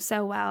song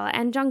so well.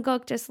 And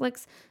Jungkook just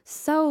looks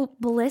so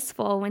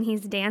blissful when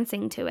he's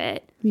dancing to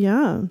it.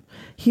 Yeah,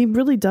 he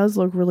really does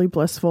look really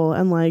blissful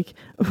and like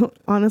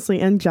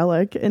honestly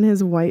angelic in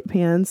his white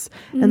pants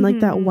and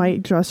like that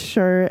white dress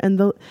shirt, and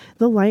the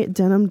light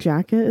denim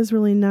jacket is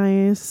really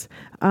nice.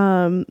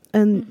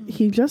 And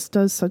he just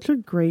does such a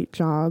great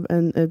job,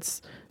 and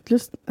it's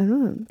just, I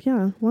don't know,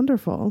 yeah,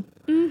 wonderful.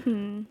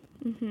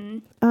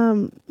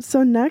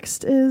 So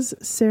next is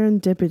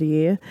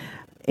Serendipity.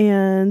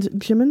 And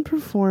Jimin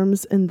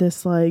performs in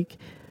this like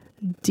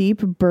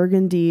deep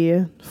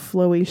burgundy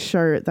flowy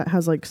shirt that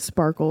has like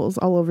sparkles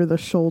all over the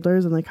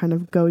shoulders and they kind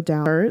of go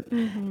down.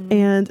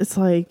 And it's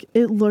like,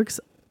 it looks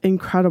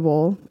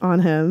incredible on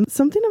him.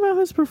 Something about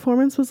his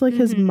performance was like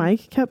his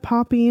mic kept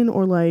popping,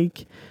 or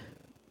like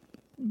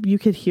you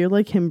could hear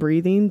like him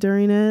breathing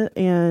during it.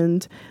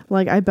 And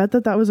like, I bet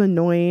that was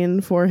annoying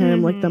for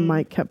him. Like the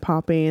mic kept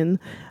popping.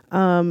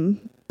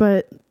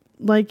 But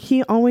like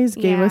he always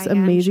gave us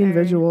amazing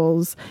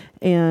visuals,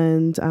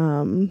 and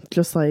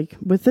just like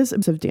with this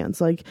of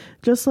dance, like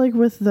just like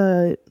with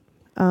the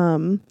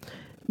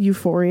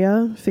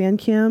Euphoria fan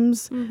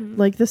cams,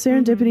 like the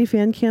Serendipity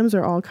fan cams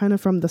are all kind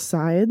of from the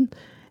side,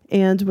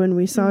 and when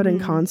we saw it in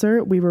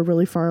concert, we were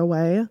really far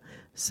away,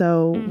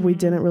 so we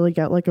didn't really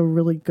get like a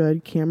really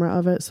good camera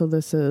of it. So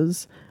this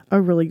is a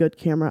really good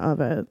camera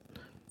of it.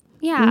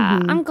 Yeah,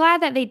 I'm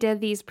glad that they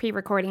did these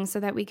pre-recordings so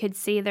that we could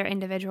see their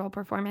individual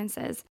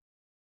performances.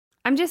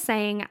 I'm just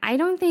saying, I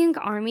don't think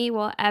Army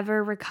will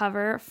ever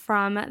recover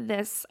from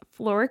this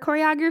floor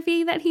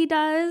choreography that he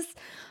does,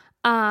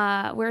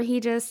 where he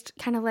just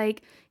kind of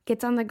like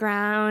gets on the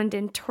ground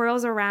and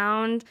twirls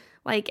around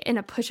like in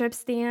a push-up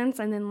stance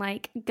and then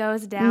like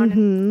goes down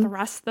and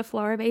thrusts the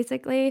floor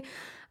basically.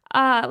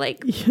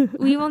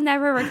 We will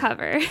never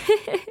recover.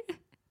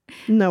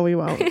 No, we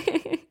won't.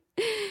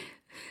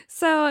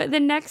 So the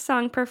next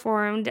song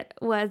performed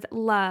was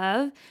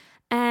Love.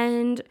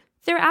 And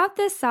throughout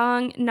this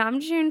song,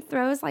 Namjoon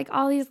throws like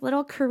all these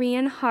little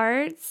Korean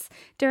hearts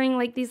during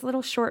like these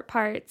little short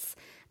parts.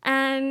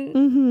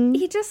 And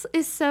he just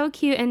is so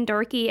cute and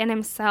dorky in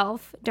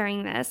himself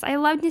during this. I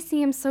love to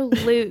see him so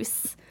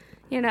loose,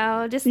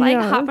 just like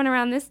hopping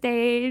around the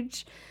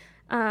stage.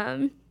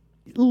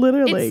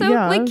 Literally, it's so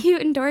like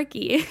cute and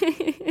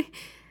dorky.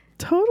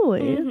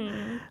 Totally.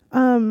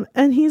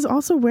 And he's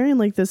also wearing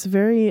like this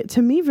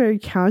very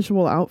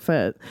casual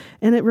outfit,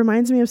 and it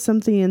reminds me of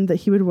something that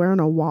he would wear on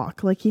a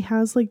walk. Like he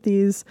has like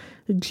these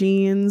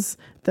jeans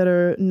that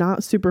are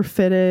not super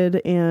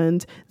fitted,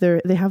 and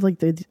they have like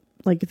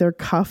they're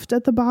cuffed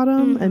at the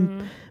bottom,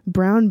 and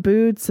brown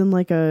boots, and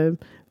like a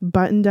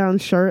button-down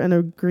shirt and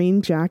a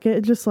green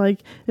jacket. Just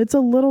like it's a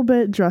little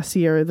bit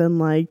dressier than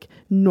like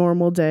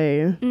normal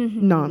day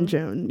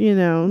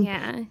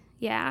Namjoon,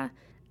 Yeah.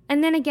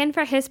 And then again,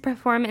 for his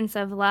performance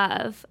of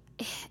Love,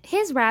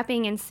 his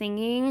rapping and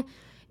singing,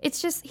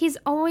 it's just, he's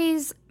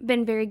always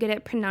been very good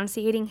at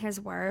pronunciating his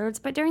words.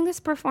 But during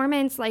this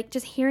performance, like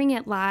just hearing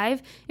it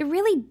live, it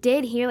really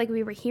did hear like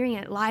we were hearing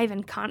it live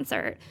in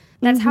concert.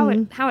 That's how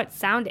it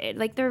sounded.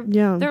 Like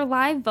their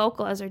live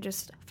vocals are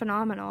just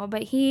phenomenal.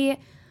 But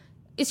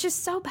it's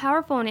just so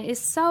powerful, and it is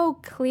so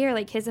clear,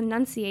 like his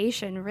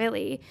enunciation,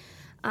 really.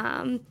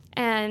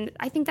 And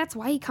I think that's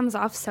why he comes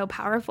off so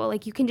powerful.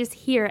 Like you can just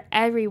hear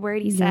every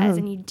word he says,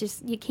 and you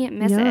can't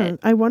miss it.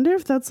 I wonder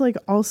if that's like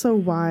also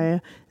why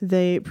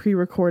they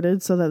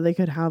pre-recorded, so that they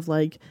could have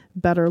like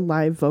better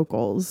live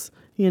vocals,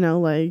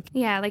 like.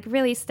 Yeah, like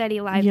really steady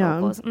live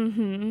vocals.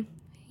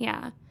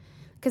 Yeah.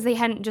 Because they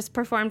hadn't just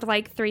performed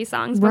like 3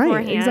 songs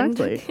beforehand.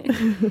 Right,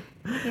 exactly.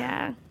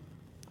 Yeah.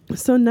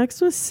 So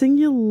next was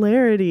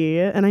Singularity,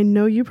 and I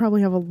know you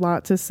probably have a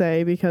lot to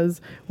say because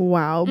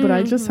wow, but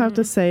I just have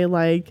to say,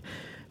 like,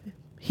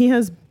 he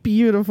has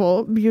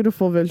beautiful,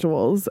 beautiful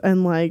visuals,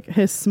 and like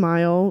his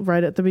smile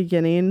right at the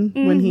beginning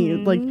when he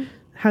like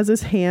has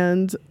his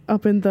hand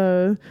up in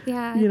the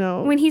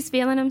when he's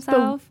feeling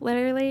himself,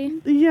 literally.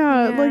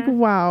 Like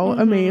wow,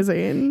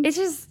 amazing. It's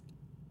just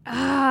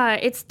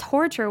it's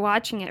torture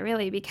watching it,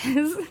 really,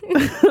 because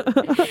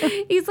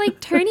he's like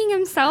turning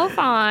himself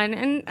on,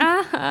 and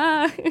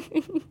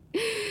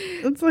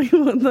it's like,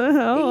 what the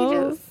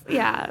hell?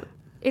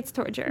 It's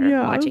torture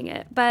watching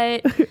it.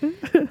 But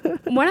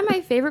one of my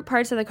favorite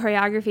parts of the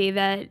choreography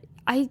that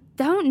I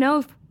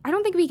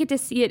don't think we get to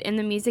see it in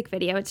the music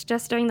video. It's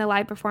just during the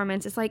live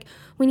performance. It's like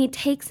when he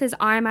takes his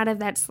arm out of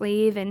that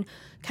sleeve and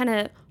kind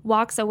of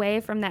walks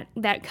away from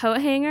that coat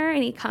hanger,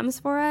 and he comes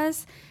for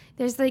us.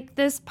 There's like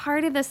this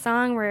part of the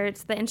song where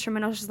it's the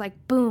instrumental, just like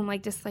boom,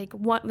 like just like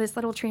this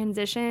little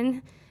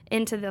transition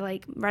into the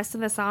like rest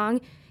of the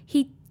song.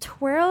 He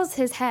twirls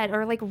his head,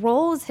 or like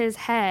rolls his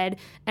head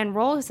and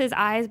rolls his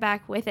eyes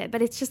back with it.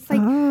 But it's just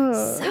like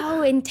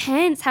so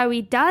intense how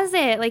he does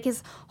it. Like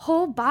his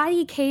whole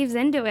body caves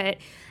into it,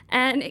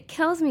 and it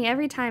kills me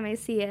every time I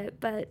see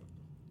it. But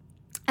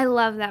I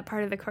love that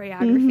part of the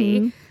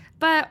choreography.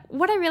 But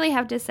what I really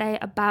have to say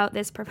about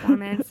this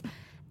performance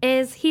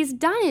is he's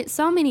done it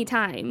so many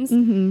times,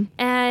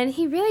 and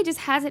he really just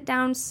has it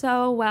down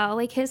so well.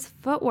 Like his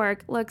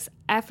footwork looks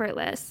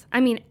effortless. I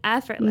mean,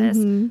 effortless.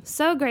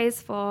 So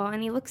graceful,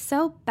 and he looks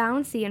so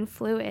bouncy and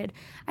fluid.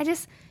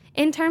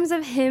 In terms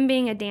of him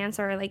being a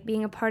dancer, like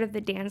being a part of the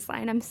dance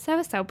line, I'm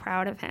so, so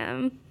proud of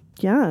him.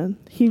 Yeah,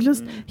 he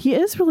is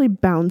really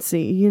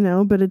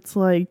bouncy, but it's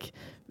like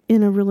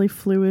in a really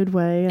fluid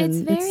way. And it's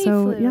very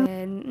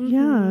fluid.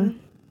 Yeah,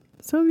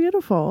 so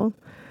beautiful.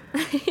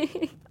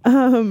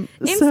 And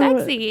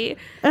sexy.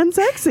 And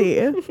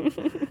sexy.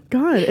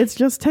 God, it's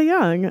just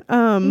Taeyang.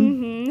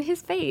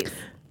 His face.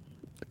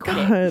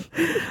 God.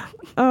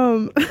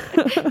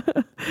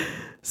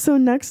 So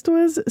next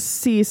was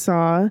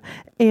Seesaw,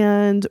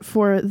 and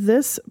for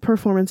this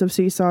performance of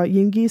Seesaw,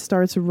 Yoongi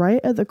starts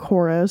right at the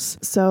chorus,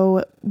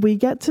 so we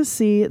get to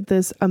see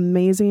this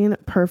amazing,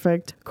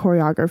 perfect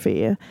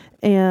choreography,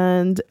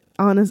 and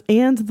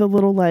the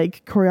little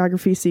like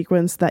choreography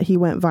sequence that he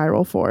went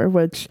viral for,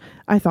 which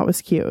I thought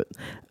was cute.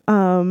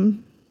 Yeah.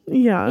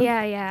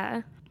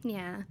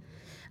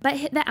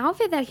 But the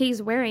outfit that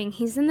he's wearing,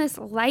 he's in this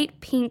light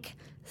pink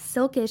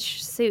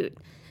silkish suit,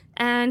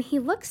 and he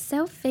looks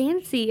so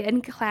fancy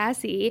and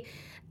classy,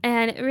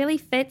 and it really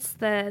fits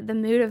the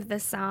mood of the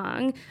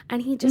song,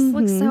 and he just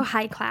looks so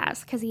high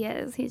class because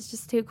he's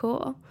just too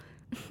cool.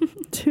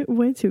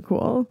 Way too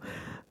cool.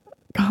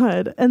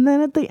 God. And then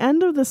at the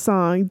end of the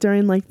song,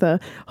 during like the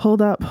hold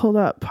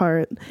up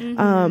part,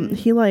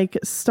 he like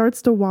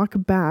starts to walk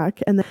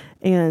back,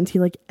 and he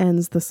like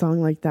ends the song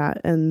like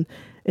that, and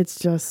it's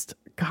just,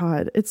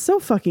 God, it's so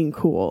fucking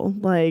cool.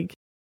 Like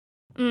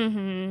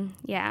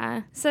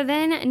yeah. So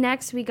then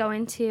next we go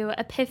into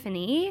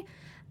Epiphany,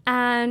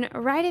 and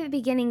right at the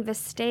beginning of the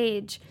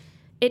stage,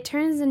 it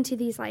turns into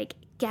these like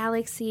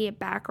galaxy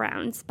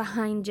backgrounds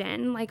behind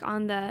Jin, like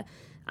on the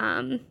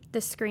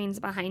screens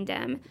behind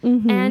him.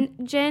 And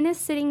Jin is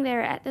sitting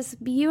there at this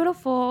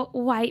beautiful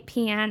white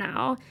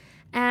piano,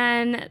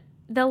 and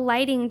the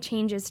lighting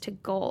changes to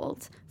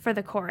gold for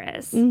the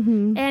chorus.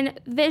 And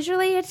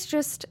visually, it's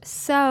just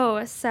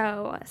so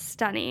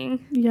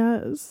stunning.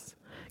 Yes.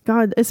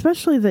 God,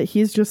 especially that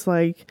he's just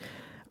like,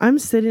 I'm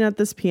sitting at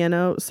this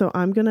piano, so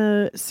I'm going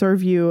to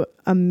serve you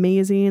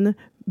amazing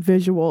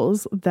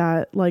visuals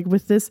that, like,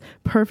 with this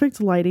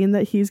perfect lighting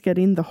that he's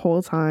getting the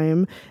whole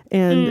time,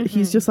 and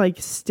he's just like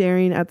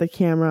staring at the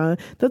camera.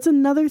 That's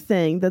another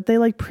thing that they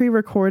like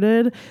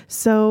pre-recorded,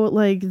 so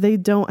like they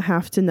don't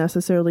have to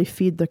necessarily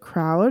feed the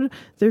crowd,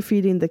 they're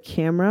feeding the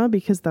camera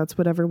because that's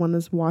what everyone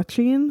is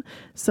watching.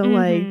 So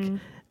like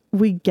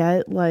we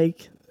get,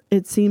 like,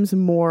 it seems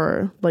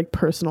more like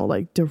personal,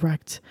 like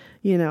direct,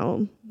 you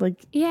know,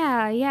 like.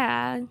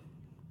 Yeah,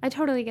 I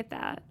totally get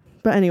that.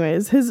 But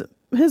anyways,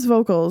 his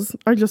vocals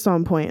are just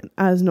on point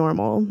as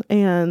normal,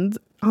 and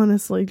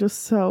honestly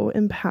just so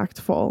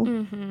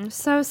impactful.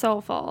 So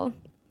soulful.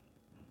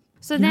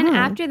 So then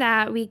after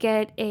that, we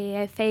get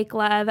a Fake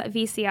Love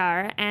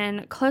VCR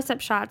and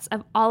close-up shots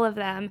of all of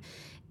them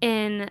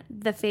in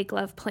the Fake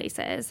Love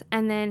places,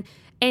 and then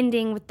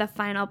ending with the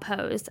final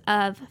pose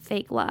of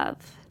Fake Love.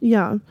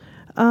 Yeah.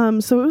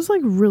 So it was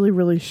like really,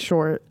 really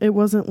short. It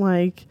wasn't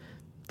like,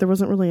 there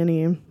wasn't really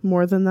any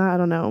more than that. I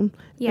don't know.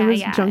 Yeah,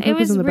 Jungkook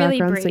was in the really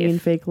background brief. singing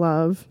Fake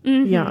Love.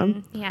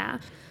 Yeah.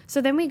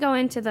 So then we go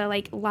into the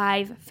like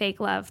live Fake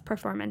Love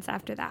performance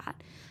after that.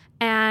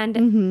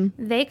 And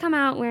they come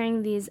out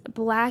wearing these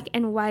black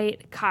and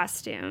white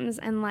costumes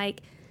and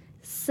like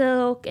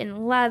silk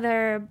and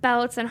leather,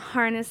 belts and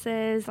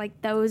harnesses, like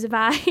those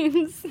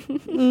vibes.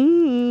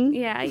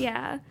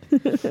 Yeah.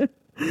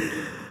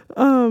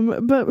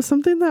 But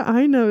something that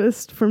I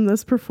noticed from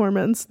this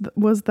performance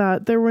was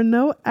that there were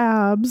no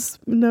abs,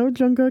 no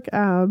Jungkook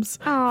abs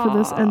for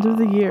this end of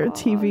the year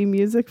TV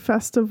music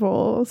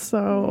festival.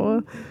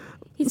 So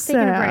he's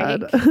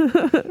sad. taking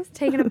a break. He's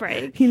taking a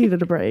break. He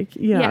needed a break.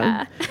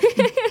 Yeah.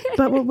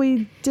 But what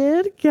we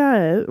did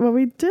get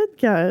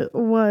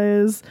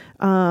was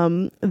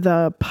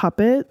the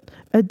puppet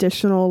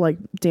additional like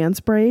dance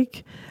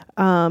break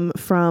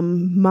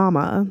from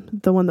Mama,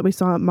 the one that we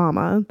saw at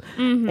Mama.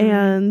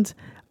 And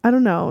I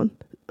don't know,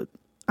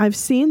 I've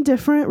seen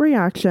different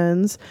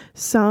reactions,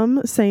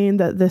 some saying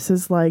that this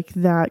is like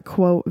that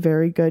quote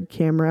very good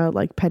camera,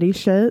 like petty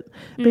shit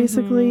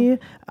basically,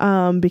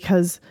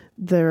 because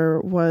there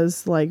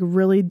was like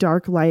really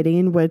dark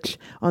lighting, which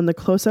on the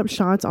close-up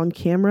shots on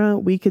camera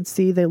we could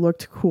see they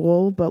looked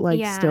cool, but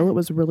like still it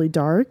was really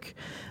dark.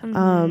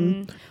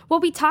 Well,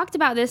 we talked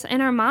about this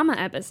in our Mama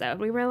episode.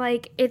 We were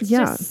like, it's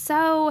just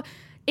so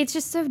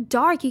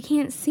dark, you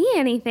can't see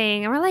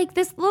anything. And we're like,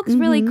 this looks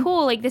really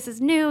cool. Like, this is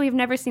new. We've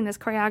never seen this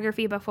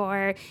choreography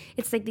before.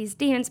 It's like these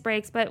dance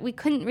breaks, but we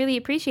couldn't really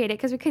appreciate it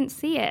because we couldn't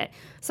see it.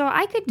 So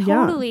I could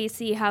totally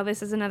see how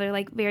this is another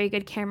like very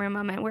good camera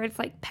moment where it's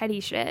like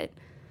petty shit.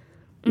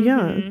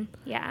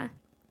 Yeah.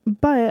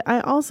 But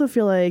I also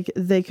feel like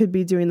they could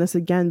be doing this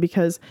again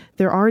because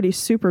they're already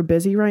super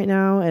busy right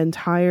now and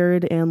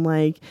tired, and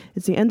like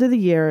it's the end of the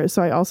year.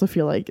 So I also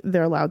feel like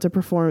they're allowed to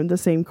perform the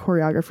same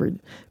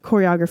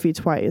choreography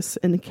twice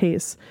in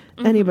case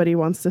anybody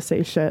wants to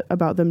say shit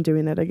about them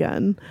doing it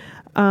again.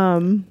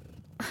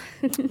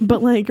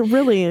 But like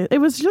really, it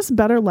was just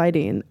better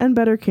lighting and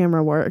better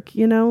camera work,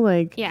 you know,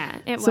 like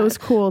so it's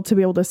cool to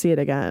be able to see it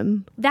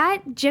again.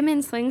 That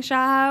Jimin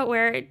slingshot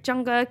where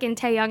Jungkook and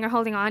Taehyung are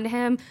holding on to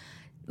him,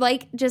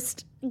 like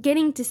just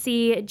getting to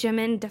see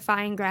Jimin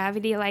defying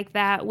gravity like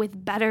that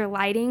with better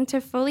lighting, to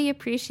fully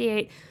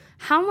appreciate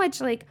how much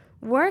like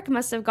work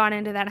must have gone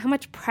into that, how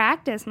much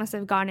practice must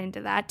have gone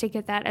into that to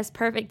get that as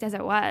perfect as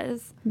it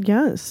was.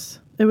 Yes,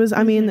 it was.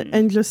 I mean,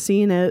 and just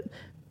seeing it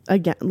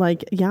again,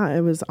 like,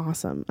 it was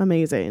awesome,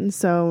 amazing.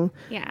 So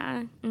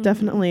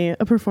definitely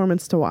a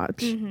performance to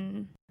watch.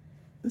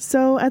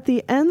 So at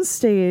the end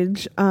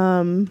stage,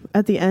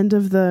 at the end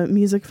of the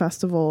music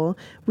festival,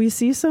 we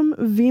see some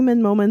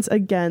Veeman moments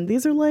again.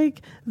 These are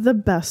like the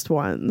best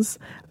ones.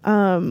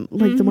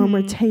 Like the one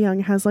where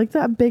Taehyung has like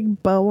that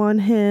big bow on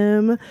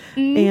him,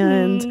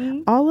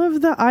 and all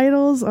of the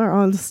idols are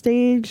on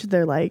stage.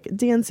 They're like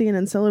dancing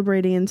and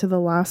celebrating to the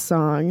last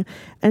song,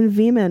 and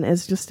Veeman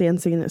is just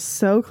dancing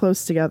so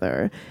close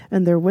together,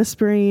 and they're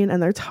whispering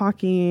and they're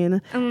talking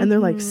and they're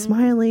like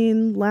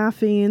smiling,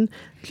 laughing,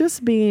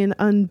 just being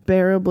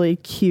unbearably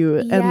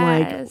cute and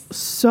like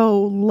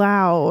so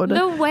loud.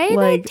 The way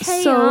like, that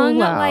Taehyung so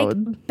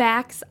like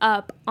backs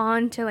up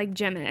onto like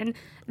Jimin,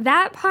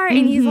 that part,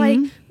 and he's like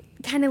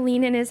kind of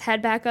leaning his head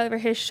back over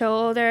his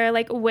shoulder,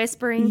 like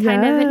whispering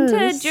kind of into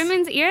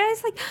Jimin's ear.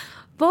 It's like,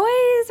 boys,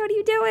 what are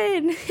you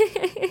doing?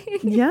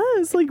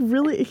 Yes, like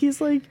really,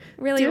 he's like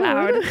really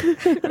loud.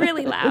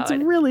 Really loud.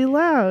 It's really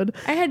loud.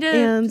 I had to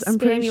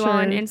spam you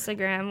on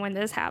Instagram when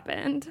this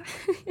happened.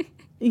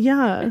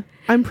 Yeah,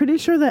 I'm pretty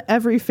sure that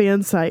every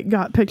fan site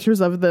got pictures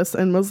of this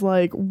and was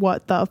like,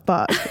 what the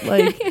fuck?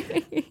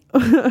 Like,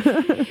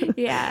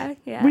 yeah.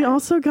 We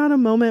also got a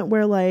moment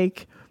where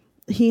like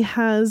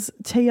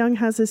Taehyung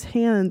has his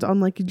hand on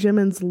like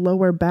Jimin's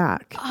lower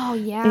back. Oh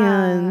yeah.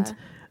 And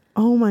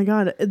Oh my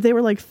God. They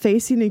were like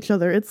facing each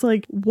other. It's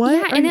like, what?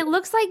 Yeah, and it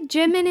looks like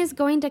Jimin is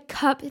going to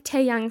cup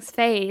Taeyoung's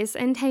face,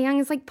 and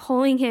Taeyoung is like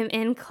pulling him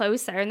in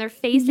closer, and they're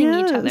facing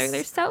each other.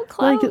 They're so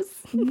close.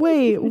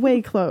 Like,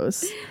 way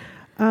close.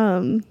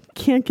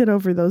 Can't get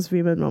over those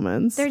V-Men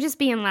moments. They're just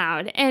being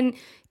loud. And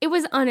it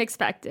was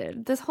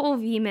unexpected. This whole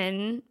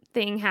V-Men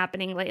thing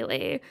happening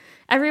lately.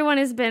 Everyone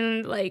has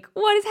been like,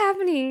 what is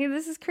happening?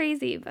 This is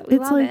crazy, but we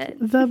love it.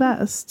 It's like the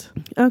best.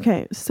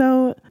 Okay,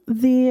 so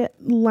the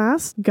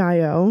last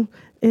Gayo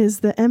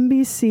is the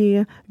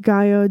MBC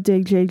Gayo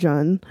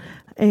Daegjejeon.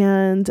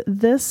 And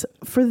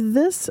for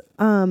this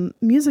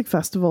music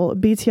festival,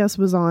 BTS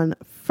was on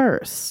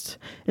first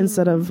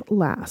instead of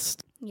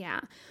last. Yeah.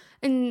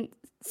 And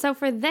so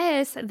for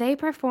this, they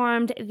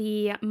performed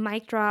the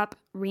Mic Drop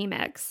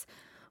remix,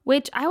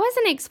 which I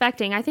wasn't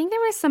expecting. I think there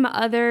were some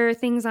other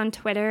things on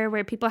Twitter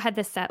where people had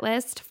the set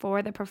list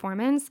for the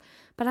performance,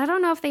 but I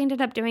don't know if they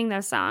ended up doing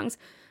those songs.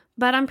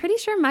 But I'm pretty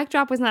sure Mic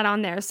Drop was not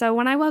on there. So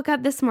when I woke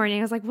up this morning,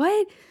 I was like,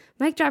 what?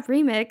 Mic Drop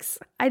remix?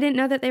 I didn't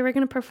know that they were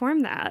going to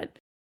perform that.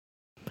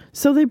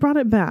 So they brought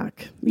it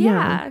back.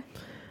 Yeah.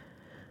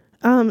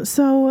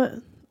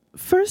 So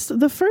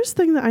the first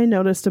thing that I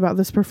noticed about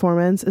this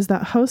performance is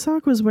that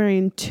Hoseok was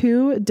wearing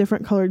 2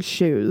 different colored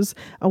shoes,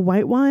 a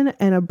white one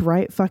and a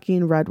bright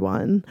fucking red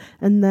one.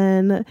 And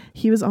then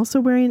he was also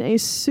wearing a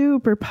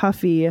super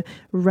puffy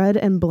red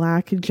and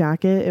black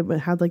jacket. It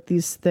had like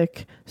these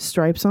thick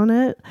stripes on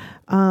it.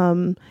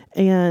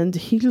 And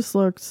he just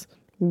looked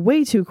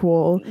way too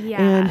cool.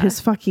 Yeah. And his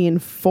fucking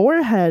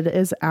forehead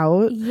is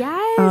out.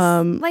 Yes.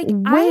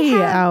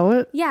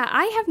 Out. Yeah,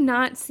 I have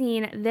not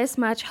seen this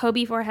much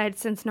Hobie forehead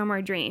since No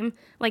More Dream.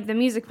 Like the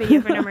music video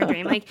for No More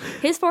Dream. Like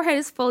his forehead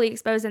is fully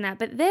exposed in that.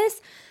 But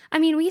this, I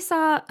mean, we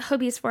saw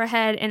Hobie's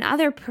forehead in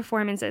other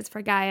performances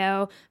for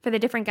Gayo, for the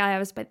different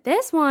Gayos. But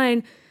this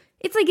one,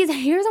 it's like his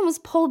hair's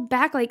almost pulled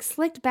back, like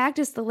slicked back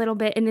just a little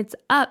bit, and it's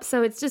up.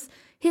 So it's just,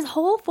 his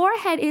whole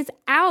forehead is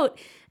out.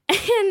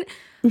 And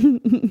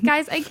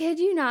guys, I kid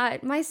you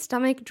not, my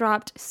stomach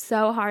dropped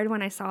so hard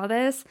when I saw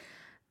this.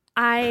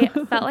 I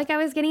felt like I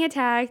was getting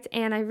attacked,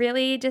 and I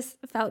really just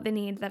felt the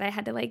need that I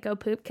had to like go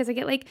poop, because I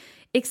get like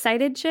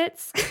excited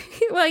shits.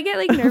 Well, I get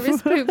like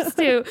nervous poops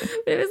too.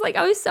 But it was like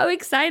I was so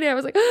excited. I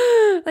was like,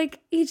 like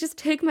he just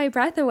took my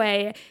breath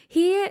away.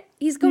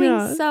 He's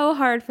going so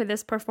hard for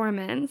this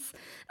performance.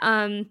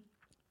 And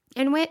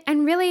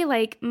really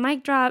like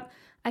Mic Drop,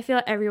 I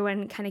feel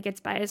everyone kind of gets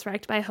bias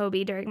wrecked by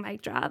Hobie during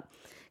Mic Drop,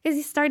 because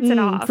he starts it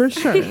off. For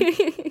sure.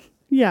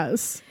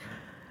 Yes.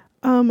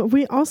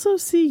 We also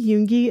see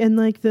Yoongi in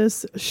like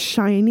this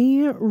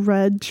shiny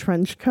red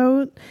trench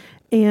coat,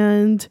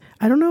 and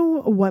I don't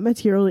know what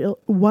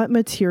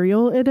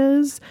material it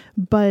is,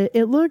 but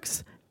it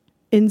looks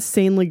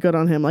insanely good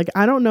on him. Like,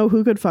 I don't know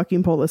who could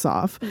fucking pull this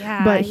off.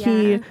 Yeah, but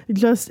he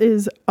just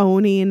is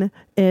owning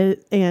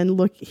it,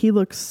 and he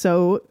looks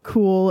so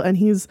cool, and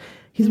he's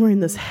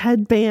wearing this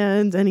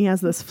headband, and he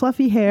has this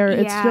fluffy hair.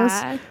 It's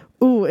just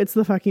ooh, it's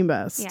the fucking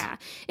best. Yeah.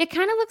 It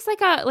kind of looks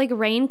like a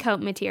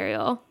raincoat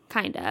material,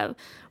 kind of.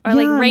 Or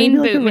like rain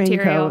boot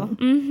material.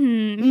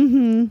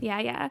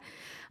 Yeah.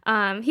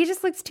 He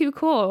just looks too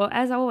cool,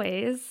 as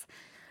always.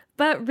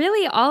 But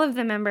really, all of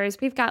the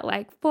members, we've got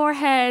like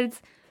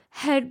foreheads,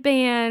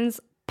 headbands,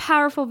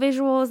 powerful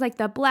visuals, like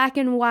the black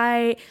and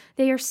white.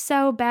 They are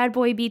so bad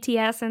boy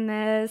BTS in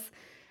this.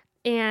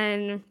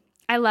 And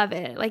I love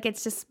it. Like,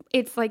 it's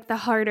like the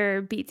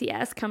harder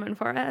BTS coming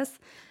for us.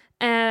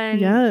 And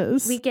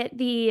we get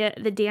the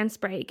dance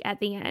break at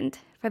the end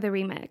for the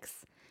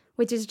remix,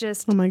 which is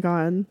just, oh my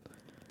God,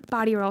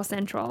 body roll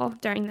central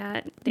during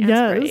that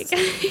dance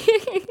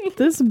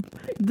break.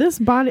 this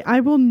body, I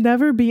will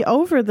never be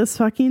over this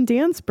fucking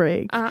dance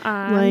break.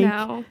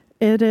 No.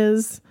 It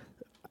is,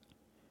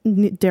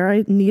 need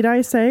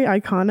I say,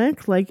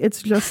 iconic? Like,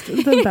 it's just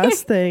the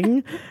best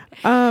thing.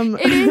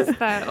 It is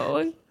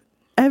though.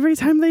 Every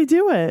time they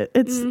do it,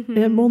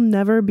 it will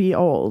never be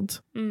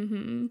old.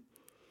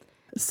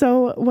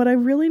 So what I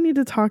really need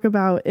to talk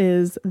about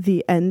is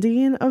the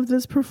ending of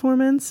this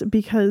performance,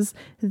 because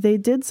they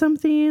did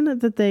something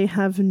that they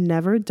have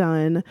never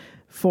done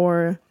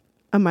for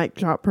a Mic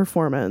Drop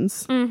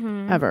performance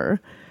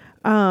ever.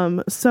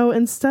 So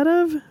instead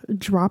of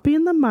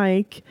dropping the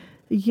mic,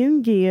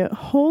 Yoongi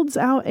holds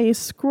out a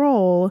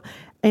scroll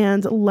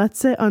and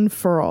lets it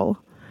unfurl.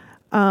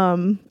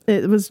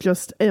 It was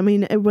just, I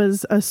mean, it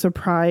was a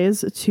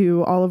surprise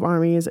to all of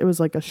ARMYs. It was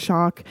like a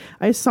shock.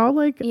 I saw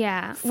like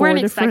weren't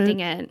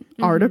expecting it.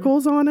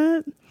 Articles on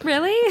it.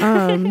 Really?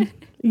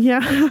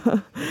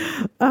 Yeah.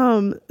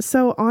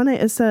 So on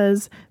it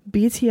says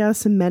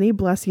BTS many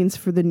blessings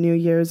for the New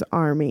Year's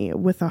ARMY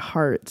with a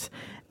heart.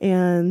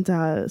 And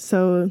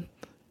so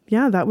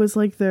yeah, that was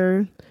like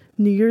their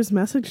New Year's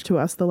message to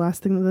us, the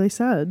last thing that they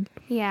said.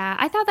 Yeah,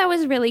 I thought that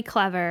was really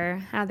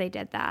clever how they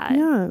did that.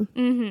 Yeah.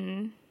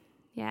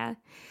 Yeah.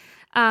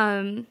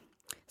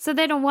 So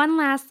then one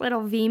last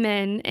little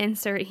V-Men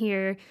insert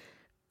here.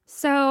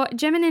 So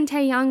Jimin and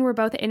Taehyung were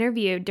both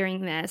interviewed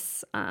during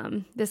this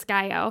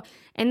Gayo,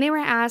 and they were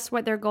asked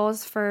what their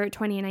goals for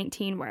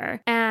 2019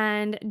 were.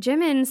 And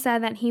Jimin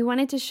said that he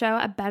wanted to show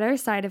a better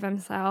side of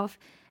himself,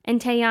 and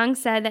Taehyung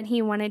said that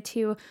he wanted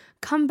to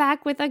come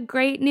back with a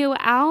great new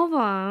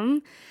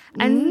album.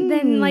 And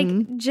then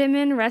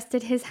Jimin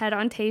rested his head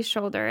on Tae's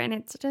shoulder, and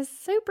it's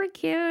just super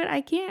cute.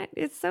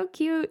 It's so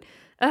cute.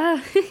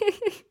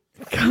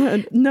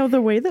 God, no,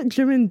 the way that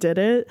Jimin did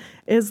it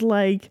is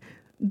like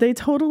they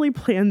totally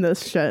planned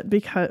this shit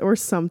because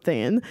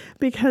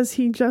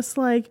he just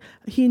like,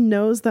 he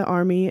knows the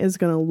ARMY is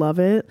going to love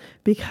it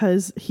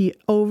because he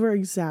over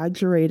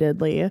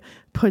exaggeratedly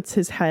puts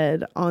his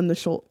head on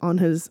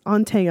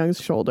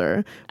Taehyung's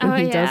shoulder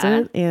when he does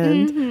it.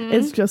 And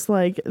it's just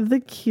like the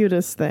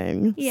cutest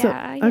thing.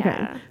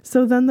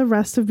 So then the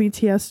rest of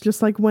BTS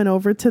just like went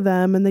over to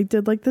them and they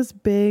did like this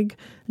big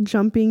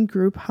jumping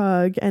group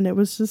hug. And it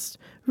was just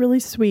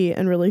really sweet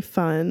and really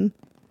fun.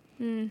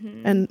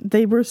 And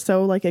they were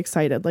so like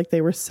excited, like they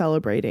were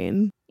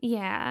celebrating.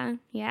 Yeah.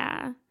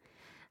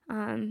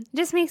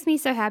 Just makes me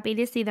so happy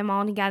to see them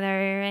all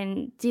together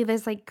and do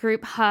this like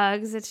group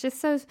hugs. It's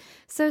just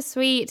so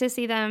sweet to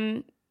see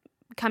them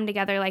come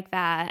together like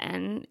that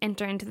and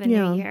enter into the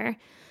new year.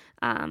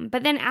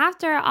 But then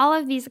after all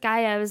of these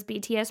Gayos,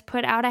 BTS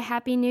put out a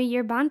Happy New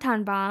Year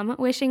Bantan Bomb,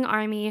 wishing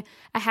ARMY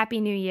a Happy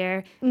New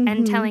Year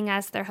and telling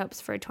us their hopes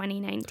for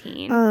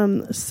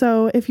 2019.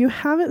 So if you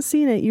haven't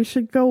seen it, you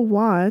should go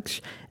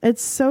watch.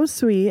 It's so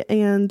sweet.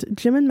 And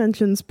Jimin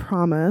mentions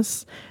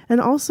Promise. And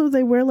also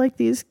they wear like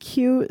these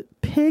cute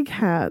pig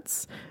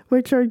hats,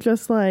 which are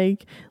just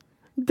like,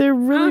 they're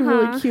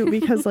really cute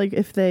because like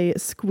if they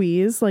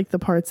squeeze like the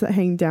parts that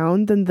hang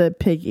down, then the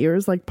pig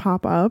ears like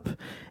pop up.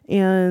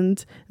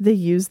 And they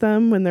use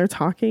them when they're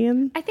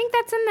talking. I think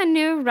that's in the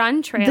new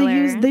Run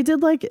trailer. They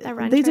did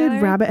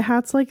rabbit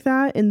hats like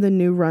that in the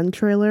new Run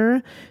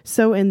trailer.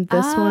 So in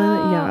this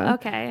one,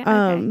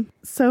 Okay.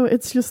 So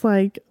it's just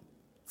like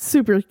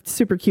super,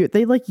 super cute.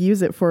 They like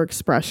use it for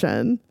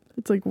expression.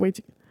 It's like way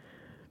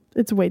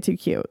too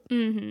cute.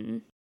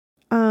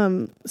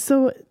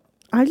 So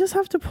I just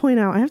have to point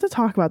out, I have to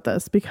talk about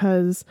this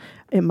because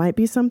it might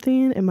be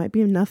something, it might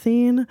be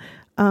nothing.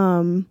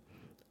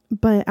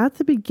 But at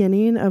the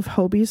beginning of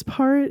Hobie's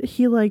part,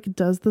 he like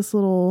does this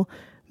little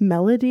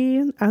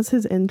melody as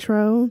his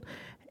intro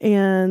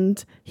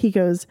and he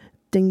goes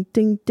ding,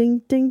 ding,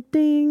 ding, ding,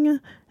 ding.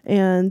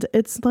 And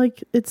it's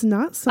like, it's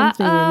not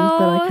something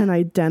that I can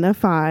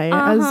identify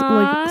as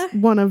like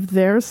one of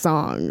their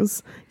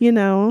songs, you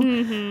know?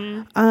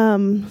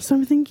 So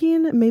I'm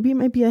thinking maybe it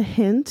might be a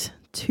hint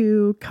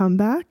to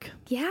Comeback.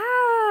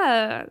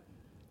 Yeah.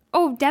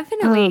 Oh,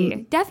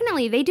 definitely.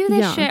 Definitely. They do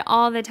this shit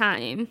all the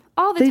time.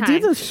 They do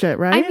this shit,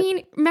 right? I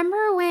mean,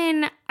 remember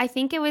when, I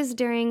think it was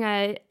during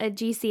a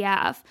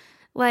GCF,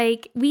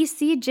 like we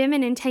see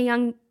Jimin and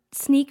Taehyung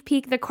sneak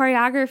peek the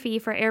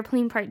choreography for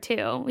Airplane Part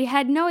 2. We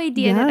had no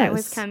idea that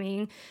was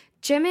coming.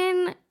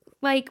 Jimin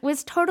like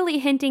was totally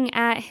hinting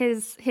at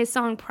his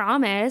song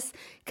Promise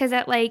because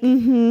at like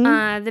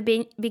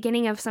the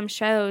beginning of some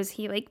shows,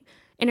 he like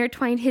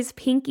intertwined his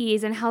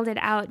pinkies and held it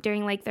out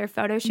during like their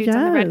photo shoots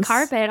on the red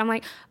carpet. I'm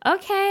like,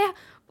 okay,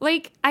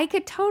 like I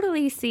could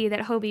totally see that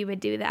Hobie would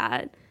do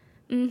that.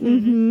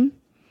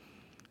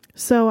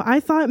 So I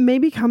thought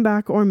maybe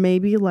Comeback or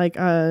maybe like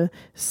a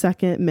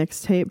second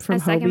mixtape from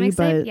Hobie,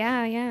 but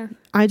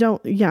I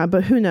don't. Yeah,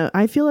 but who knows?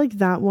 I feel like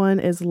that one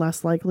is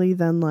less likely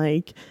than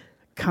like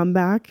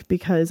Comeback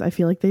because I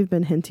feel like they've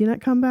been hinting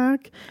at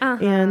Comeback,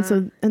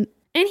 and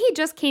he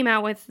just came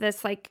out with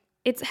this like.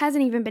 It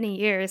hasn't even been a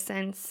year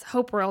since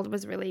Hope World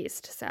was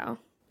released, so.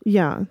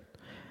 Yeah.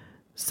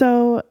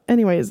 So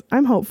anyways,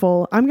 I'm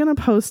hopeful. I'm going to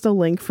post a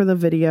link for the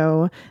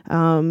video,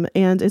 and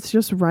it's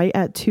just right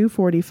at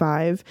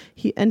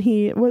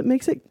 2:45. What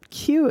makes it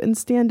cute and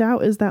stand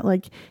out is that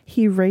like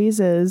he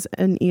raises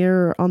an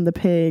ear on the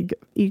pig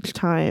each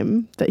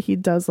time that he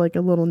does like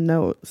a little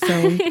note.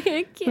 So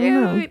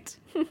cute.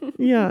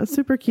 Yeah,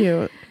 super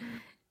cute.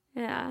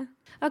 Yeah.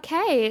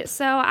 Okay,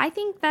 so I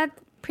think that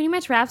pretty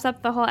much wraps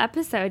up the whole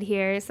episode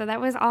here. So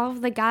that was all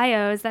of the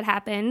Gayos that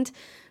happened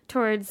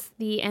towards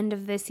the end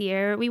of this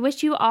year. We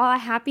wish you all a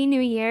happy new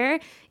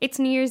year. It's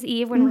New Year's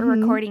Eve when we're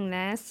recording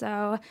this.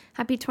 So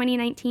happy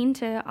 2019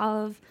 to all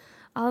of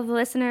the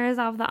listeners,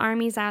 all of the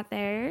ARMYs out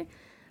there.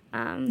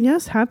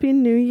 Yes, happy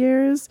New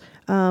Year's.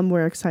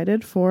 We're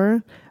excited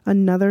for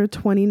another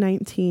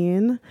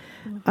 2019.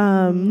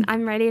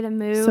 I'm ready to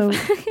move. So,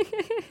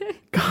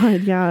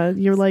 God, yeah,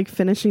 you're like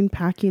finishing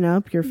packing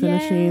up. You're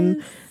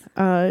finishing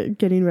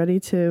getting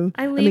ready to.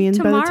 I leave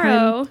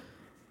tomorrow.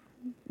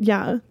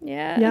 Yeah.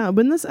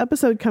 When this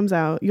episode comes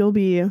out, you'll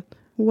be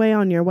way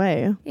on your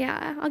way.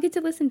 Yeah, I'll get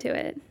to listen to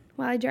it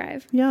while I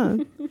drive. Yeah.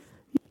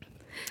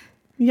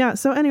 Yeah.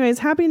 So anyways,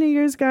 Happy New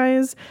Year's,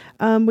 guys.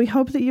 We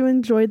hope that you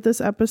enjoyed this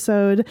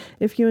episode.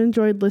 If you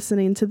enjoyed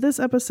listening to this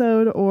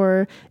episode,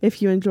 or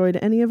if you enjoyed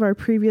any of our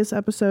previous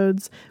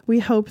episodes, we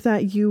hope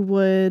that you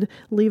would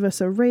leave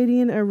us a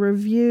rating, a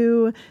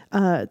review,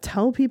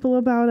 tell people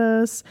about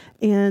us.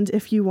 And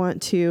if you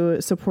want to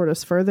support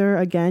us further,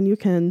 again, you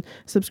can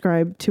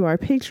subscribe to our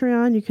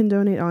Patreon. You can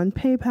donate on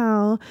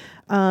PayPal.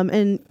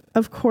 And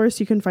of course,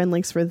 you can find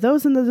links for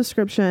those in the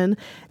description.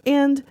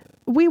 And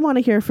we want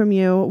to hear from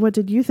you. What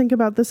did you think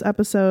about this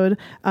episode?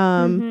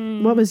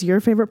 What was your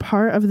favorite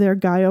part of their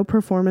Gaio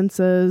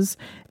performances?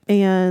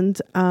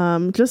 And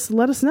just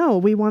let us know.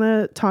 We want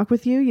to talk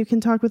with you. You can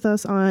talk with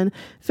us on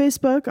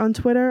Facebook, on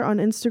Twitter, on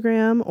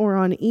Instagram, or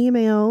on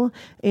email.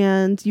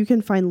 And you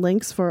can find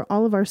links for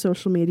all of our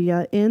social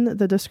media in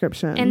the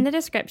description.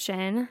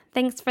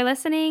 Thanks for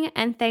listening,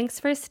 and thanks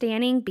for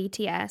standing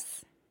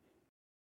BTS.